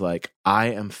feels like, I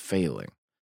am failing.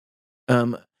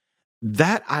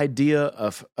 That idea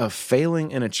of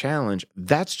failing in a challenge,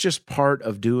 that's just part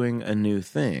of doing a new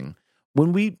thing.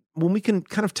 When we can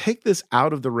kind of take this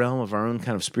out of the realm of our own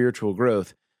kind of spiritual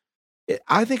growth,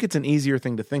 I think it's an easier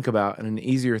thing to think about and an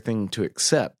easier thing to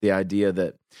accept, the idea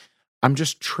that I'm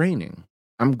just training.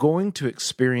 I'm going to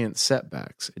experience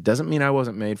setbacks. It doesn't mean I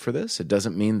wasn't made for this. It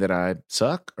doesn't mean that I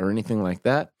suck or anything like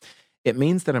that. It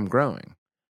means that I'm growing.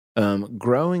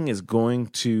 Growing is going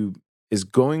to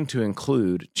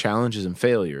include challenges and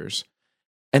failures.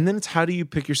 And then it's how do you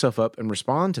pick yourself up and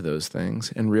respond to those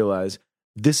things and realize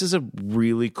this is a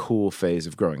really cool phase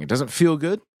of growing. It doesn't feel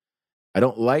good. I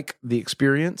don't like the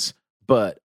experience,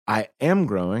 but I am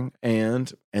growing,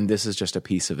 and this is just a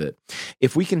piece of it.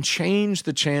 If we can change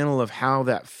the channel of how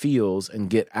that feels and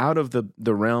get out of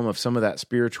the realm of some of that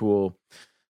spiritual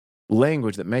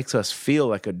language that makes us feel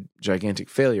like a gigantic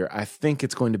failure, I think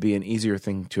it's going to be an easier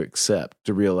thing to accept,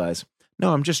 to realize,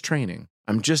 no, I'm just training.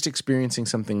 I'm just experiencing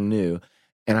something new,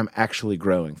 and I'm actually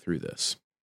growing through this.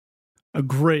 A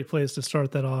great place to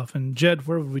start that off. And Jed,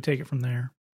 where would we take it from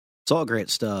there? It's all great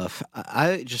stuff.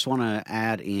 I just want to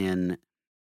add in,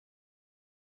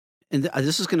 and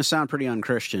this is going to sound pretty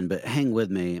unchristian, but hang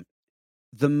with me.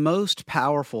 The most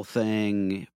powerful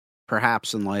thing,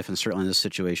 perhaps in life, and certainly in this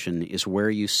situation, is where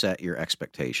you set your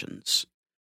expectations.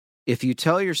 If you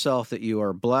tell yourself that you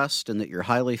are blessed and that you're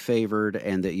highly favored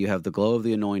and that you have the glow of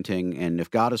the anointing, and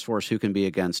if God is for us, who can be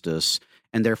against us,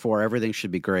 and therefore everything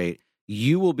should be great,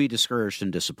 you will be discouraged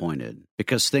and disappointed,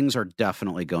 because things are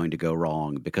definitely going to go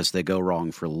wrong, because they go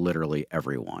wrong for literally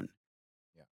everyone.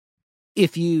 Yeah.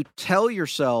 If you tell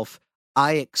yourself,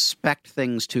 I expect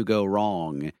things to go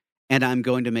wrong, and I'm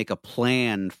going to make a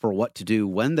plan for what to do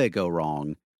when they go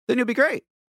wrong, then you'll be great.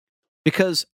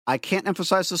 Because I can't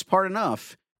emphasize this part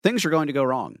enough, things are going to go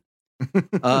wrong.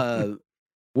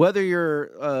 Whether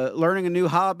you're learning a new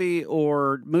hobby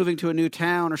or moving to a new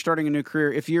town or starting a new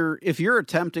career, if you're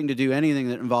attempting to do anything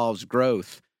that involves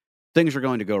growth, things are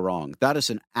going to go wrong. That is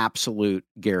an absolute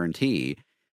guarantee.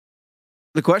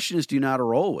 The question is, do you know how to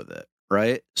roll with it,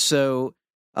 right? So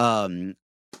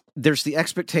there's the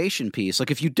expectation piece.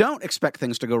 Like, if you don't expect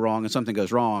things to go wrong and something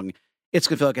goes wrong, it's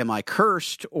going to feel like, am I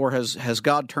cursed, or has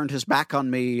God turned his back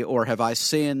on me, or have I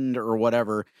sinned, or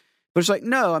whatever? But it's like,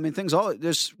 no, I mean, there's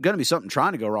going to be something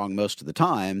trying to go wrong most of the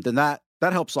time. Then that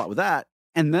helps a lot with that.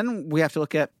 And then we have to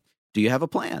look at, do you have a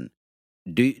plan?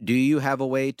 Do you have a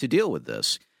way to deal with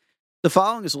this? The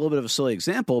following is a little bit of a silly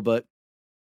example, but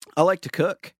I like to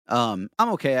cook. I'm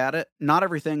okay at it. Not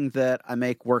everything that I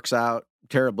make works out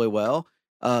terribly well.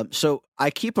 So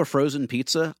I keep a frozen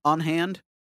pizza on hand,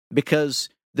 because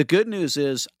the good news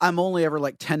is I'm only ever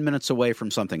like 10 minutes away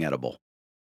from something edible.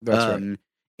 That's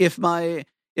right.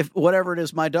 If whatever it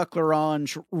is, my duck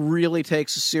l'orange really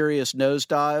takes a serious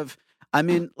nosedive, I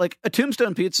mean, like, a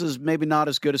Tombstone pizza is maybe not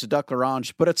as good as a duck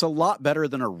l'orange, but it's a lot better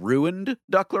than a ruined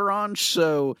duck l'orange,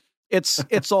 so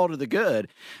it's all to the good.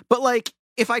 But, like,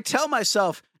 if I tell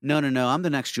myself, no, I'm the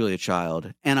next Julia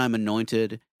Child, and I'm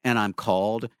anointed, and I'm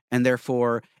called, and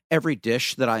therefore every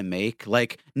dish that I make,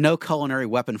 like, no culinary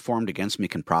weapon formed against me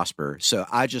can prosper, so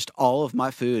all of my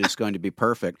food is going to be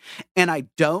perfect, and I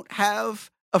don't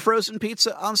have a frozen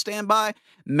pizza on standby,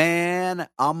 man,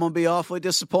 I'm going to be awfully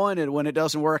disappointed when it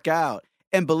doesn't work out.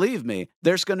 And believe me,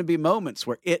 there's going to be moments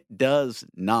where it does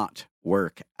not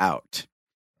work out.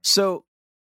 So,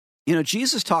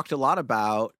 Jesus talked a lot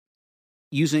about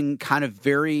using kind of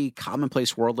very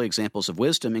commonplace worldly examples of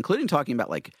wisdom, including talking about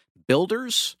like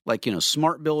builders, like,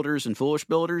 smart builders and foolish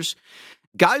builders.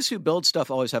 Guys who build stuff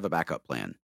always have a backup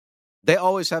plan. They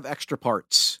always have extra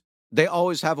parts. They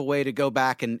always have a way to go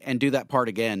back and do that part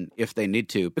again if they need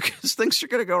to, because things are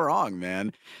going to go wrong,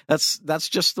 man. That's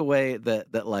just the way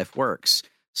that life works.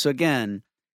 So again,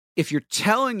 if you're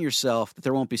telling yourself that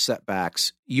there won't be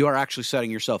setbacks, you are actually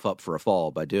setting yourself up for a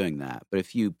fall by doing that. But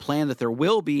if you plan that there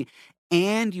will be,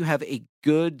 and you have a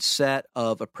good set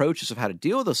of approaches of how to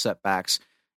deal with those setbacks,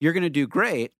 you're going to do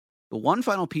great. The one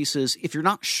final piece is if you're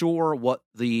not sure what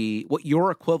your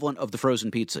equivalent of the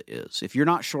frozen pizza is, if you're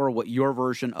not sure what your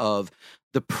version of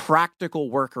the practical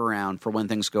workaround for when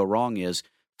things go wrong is,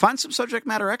 find some subject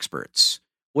matter experts.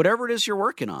 Whatever it is you're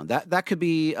working on, that could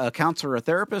be a counselor or a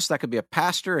therapist, that could be a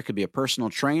pastor, it could be a personal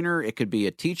trainer, it could be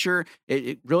a teacher.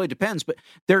 It really depends. But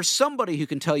there's somebody who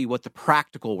can tell you what the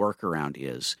practical workaround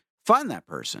is. Find that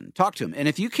person, talk to them. And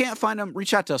if you can't find them,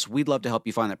 reach out to us. We'd love to help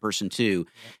you find that person too.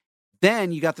 Yeah.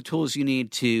 Then you got the tools you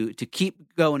need to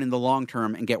keep going in the long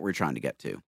term and get where you're trying to get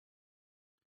to.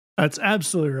 That's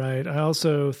absolutely right. I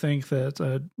also think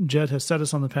that Jed has set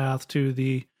us on the path to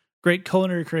the great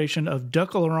culinary creation of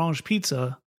duck à l'orange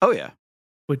pizza. Oh, yeah.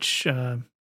 Which,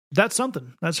 that's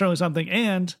something. That's certainly something.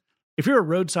 And if you're a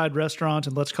roadside restaurant,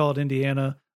 and let's call it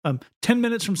Indiana, 10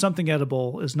 minutes from something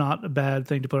edible is not a bad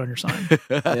thing to put on your sign.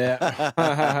 Yeah.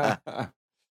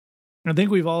 I think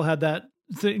we've all had that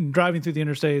thing, driving through the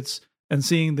interstates and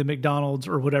seeing the McDonald's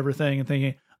or whatever thing and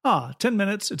thinking, 10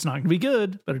 minutes, it's not going to be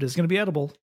good, but it is going to be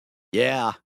edible.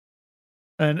 Yeah.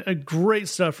 And great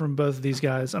stuff from both of these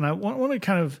guys. And I want to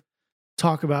kind of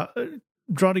talk about,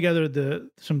 draw together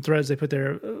some threads they put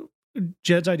there.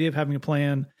 Jed's idea of having a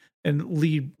plan, and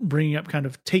Lee bringing up kind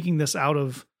of taking this out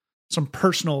of some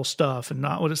personal stuff and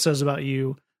not what it says about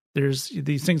you. There's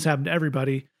these things happen to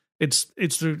everybody. It's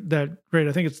that great.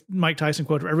 I think it's Mike Tyson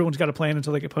quote, everyone's got a plan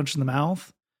until they get punched in the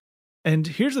mouth. And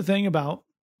here's the thing about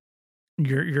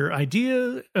your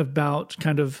idea about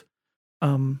kind of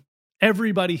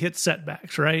everybody hits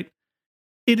setbacks, right?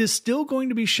 It is still going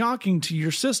to be shocking to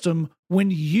your system when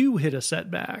you hit a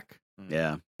setback.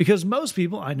 Yeah. Because most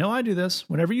people, I know I do this,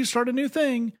 whenever you start a new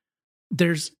thing,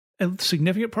 there's a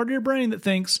significant part of your brain that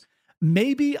thinks,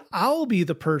 maybe I'll be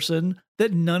the person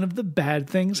that none of the bad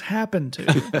things happen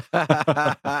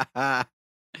to.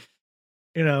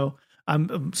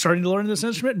 I'm starting to learn this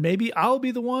instrument. Maybe I'll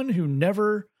be the one who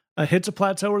never hits a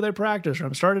plateau where they practice, or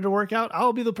I'm starting to work out.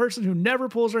 I'll be the person who never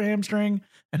pulls their hamstring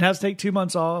and has to take 2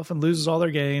 months off and loses all their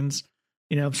gains.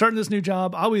 I'm starting this new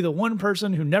job. I'll be the one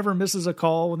person who never misses a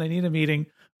call when they need a meeting.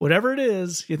 Whatever it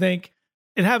is, you think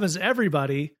it happens to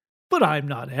everybody, but I'm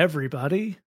not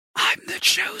everybody. I'm the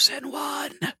chosen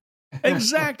one.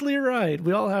 Exactly right.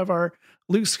 We all have our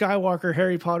Luke Skywalker,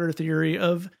 Harry Potter theory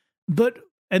and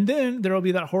then there'll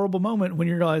be that horrible moment when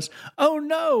you realize, oh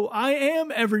no, I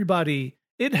am everybody.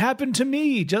 It happened to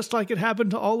me just like it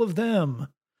happened to all of them.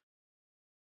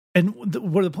 And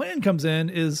where the plan comes in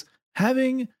is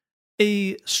having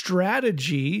a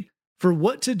strategy for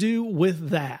what to do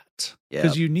with that.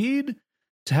 Because you need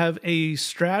to have a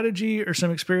strategy or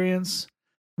some experience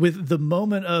with the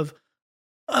moment of,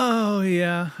 oh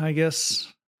yeah, I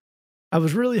guess I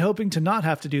was really hoping to not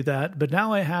have to do that, but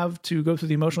now I have to go through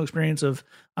the emotional experience of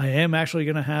I am actually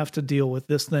going to have to deal with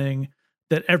this thing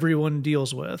that everyone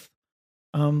deals with.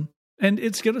 And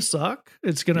it's going to suck.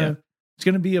 It's going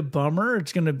to be a bummer.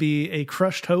 It's going to be a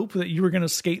crushed hope that you were going to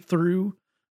skate through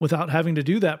without having to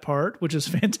do that part, which is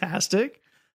fantastic.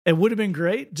 It would have been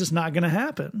great, just not going to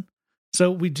happen.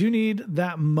 So we do need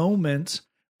that moment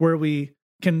where we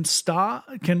can start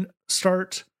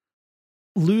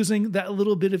losing that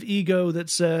little bit of ego that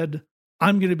said,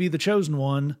 I'm going to be the chosen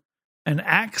one, and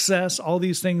access all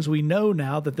these things we know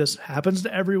now that this happens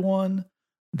to everyone,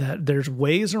 that there's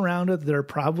ways around it. There are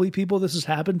probably people this has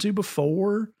happened to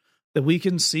before that we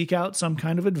can seek out some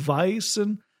kind of advice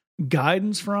and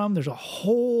guidance from. There's a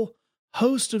whole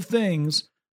host of things,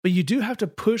 but you do have to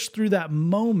push through that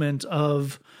moment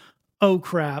of, oh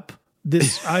crap,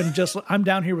 I'm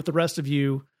down here with the rest of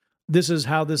you. This is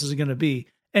how this is going to be.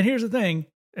 And here's the thing.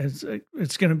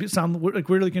 It's going to sound like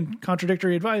weirdly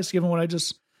contradictory advice given what I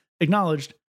just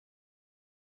acknowledged.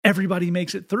 Everybody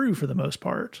makes it through for the most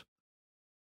part.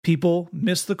 People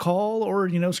miss the call or,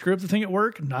 screw up the thing at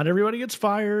work. Not everybody gets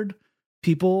fired.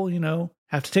 People,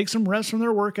 have to take some rest from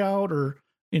their workout, or,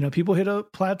 people hit a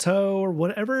plateau or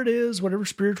whatever it is, whatever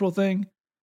spiritual thing.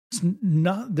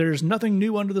 There's nothing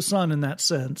new under the sun in that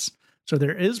sense. So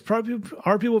there is probably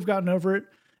our people have gotten over it.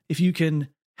 If you can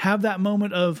have that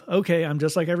moment of, okay, I'm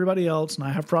just like everybody else and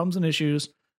I have problems and issues,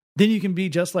 then you can be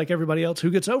just like everybody else who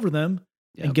gets over them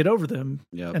and get over them.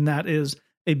 Yep. And that is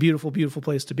a beautiful, beautiful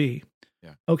place to be.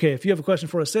 Yeah. Okay. If you have a question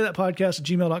for us, say that podcast at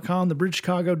gmail.com,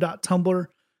 thebridgechicago.tumblr.com.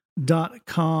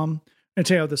 I'm going to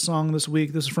tell you the song this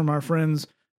week. This is from our friends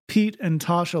Pete and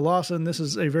Tasha Lawson. This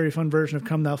is a very fun version of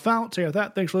Come Thou Fount. Tell you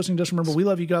that. Thanks for listening. Just remember, we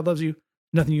love you. God loves you.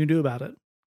 Nothing you can do about it.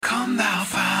 Come thou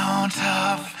fount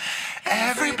of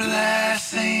every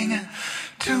blessing,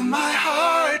 to my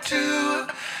heart to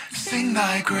sing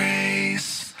thy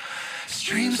grace.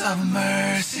 Streams of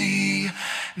mercy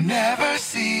never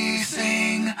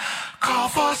ceasing, call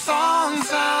for songs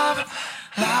of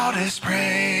loudest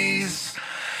praise.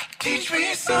 Teach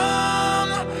me some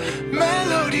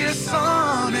melodious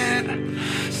sonnet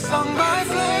sung by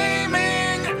flames.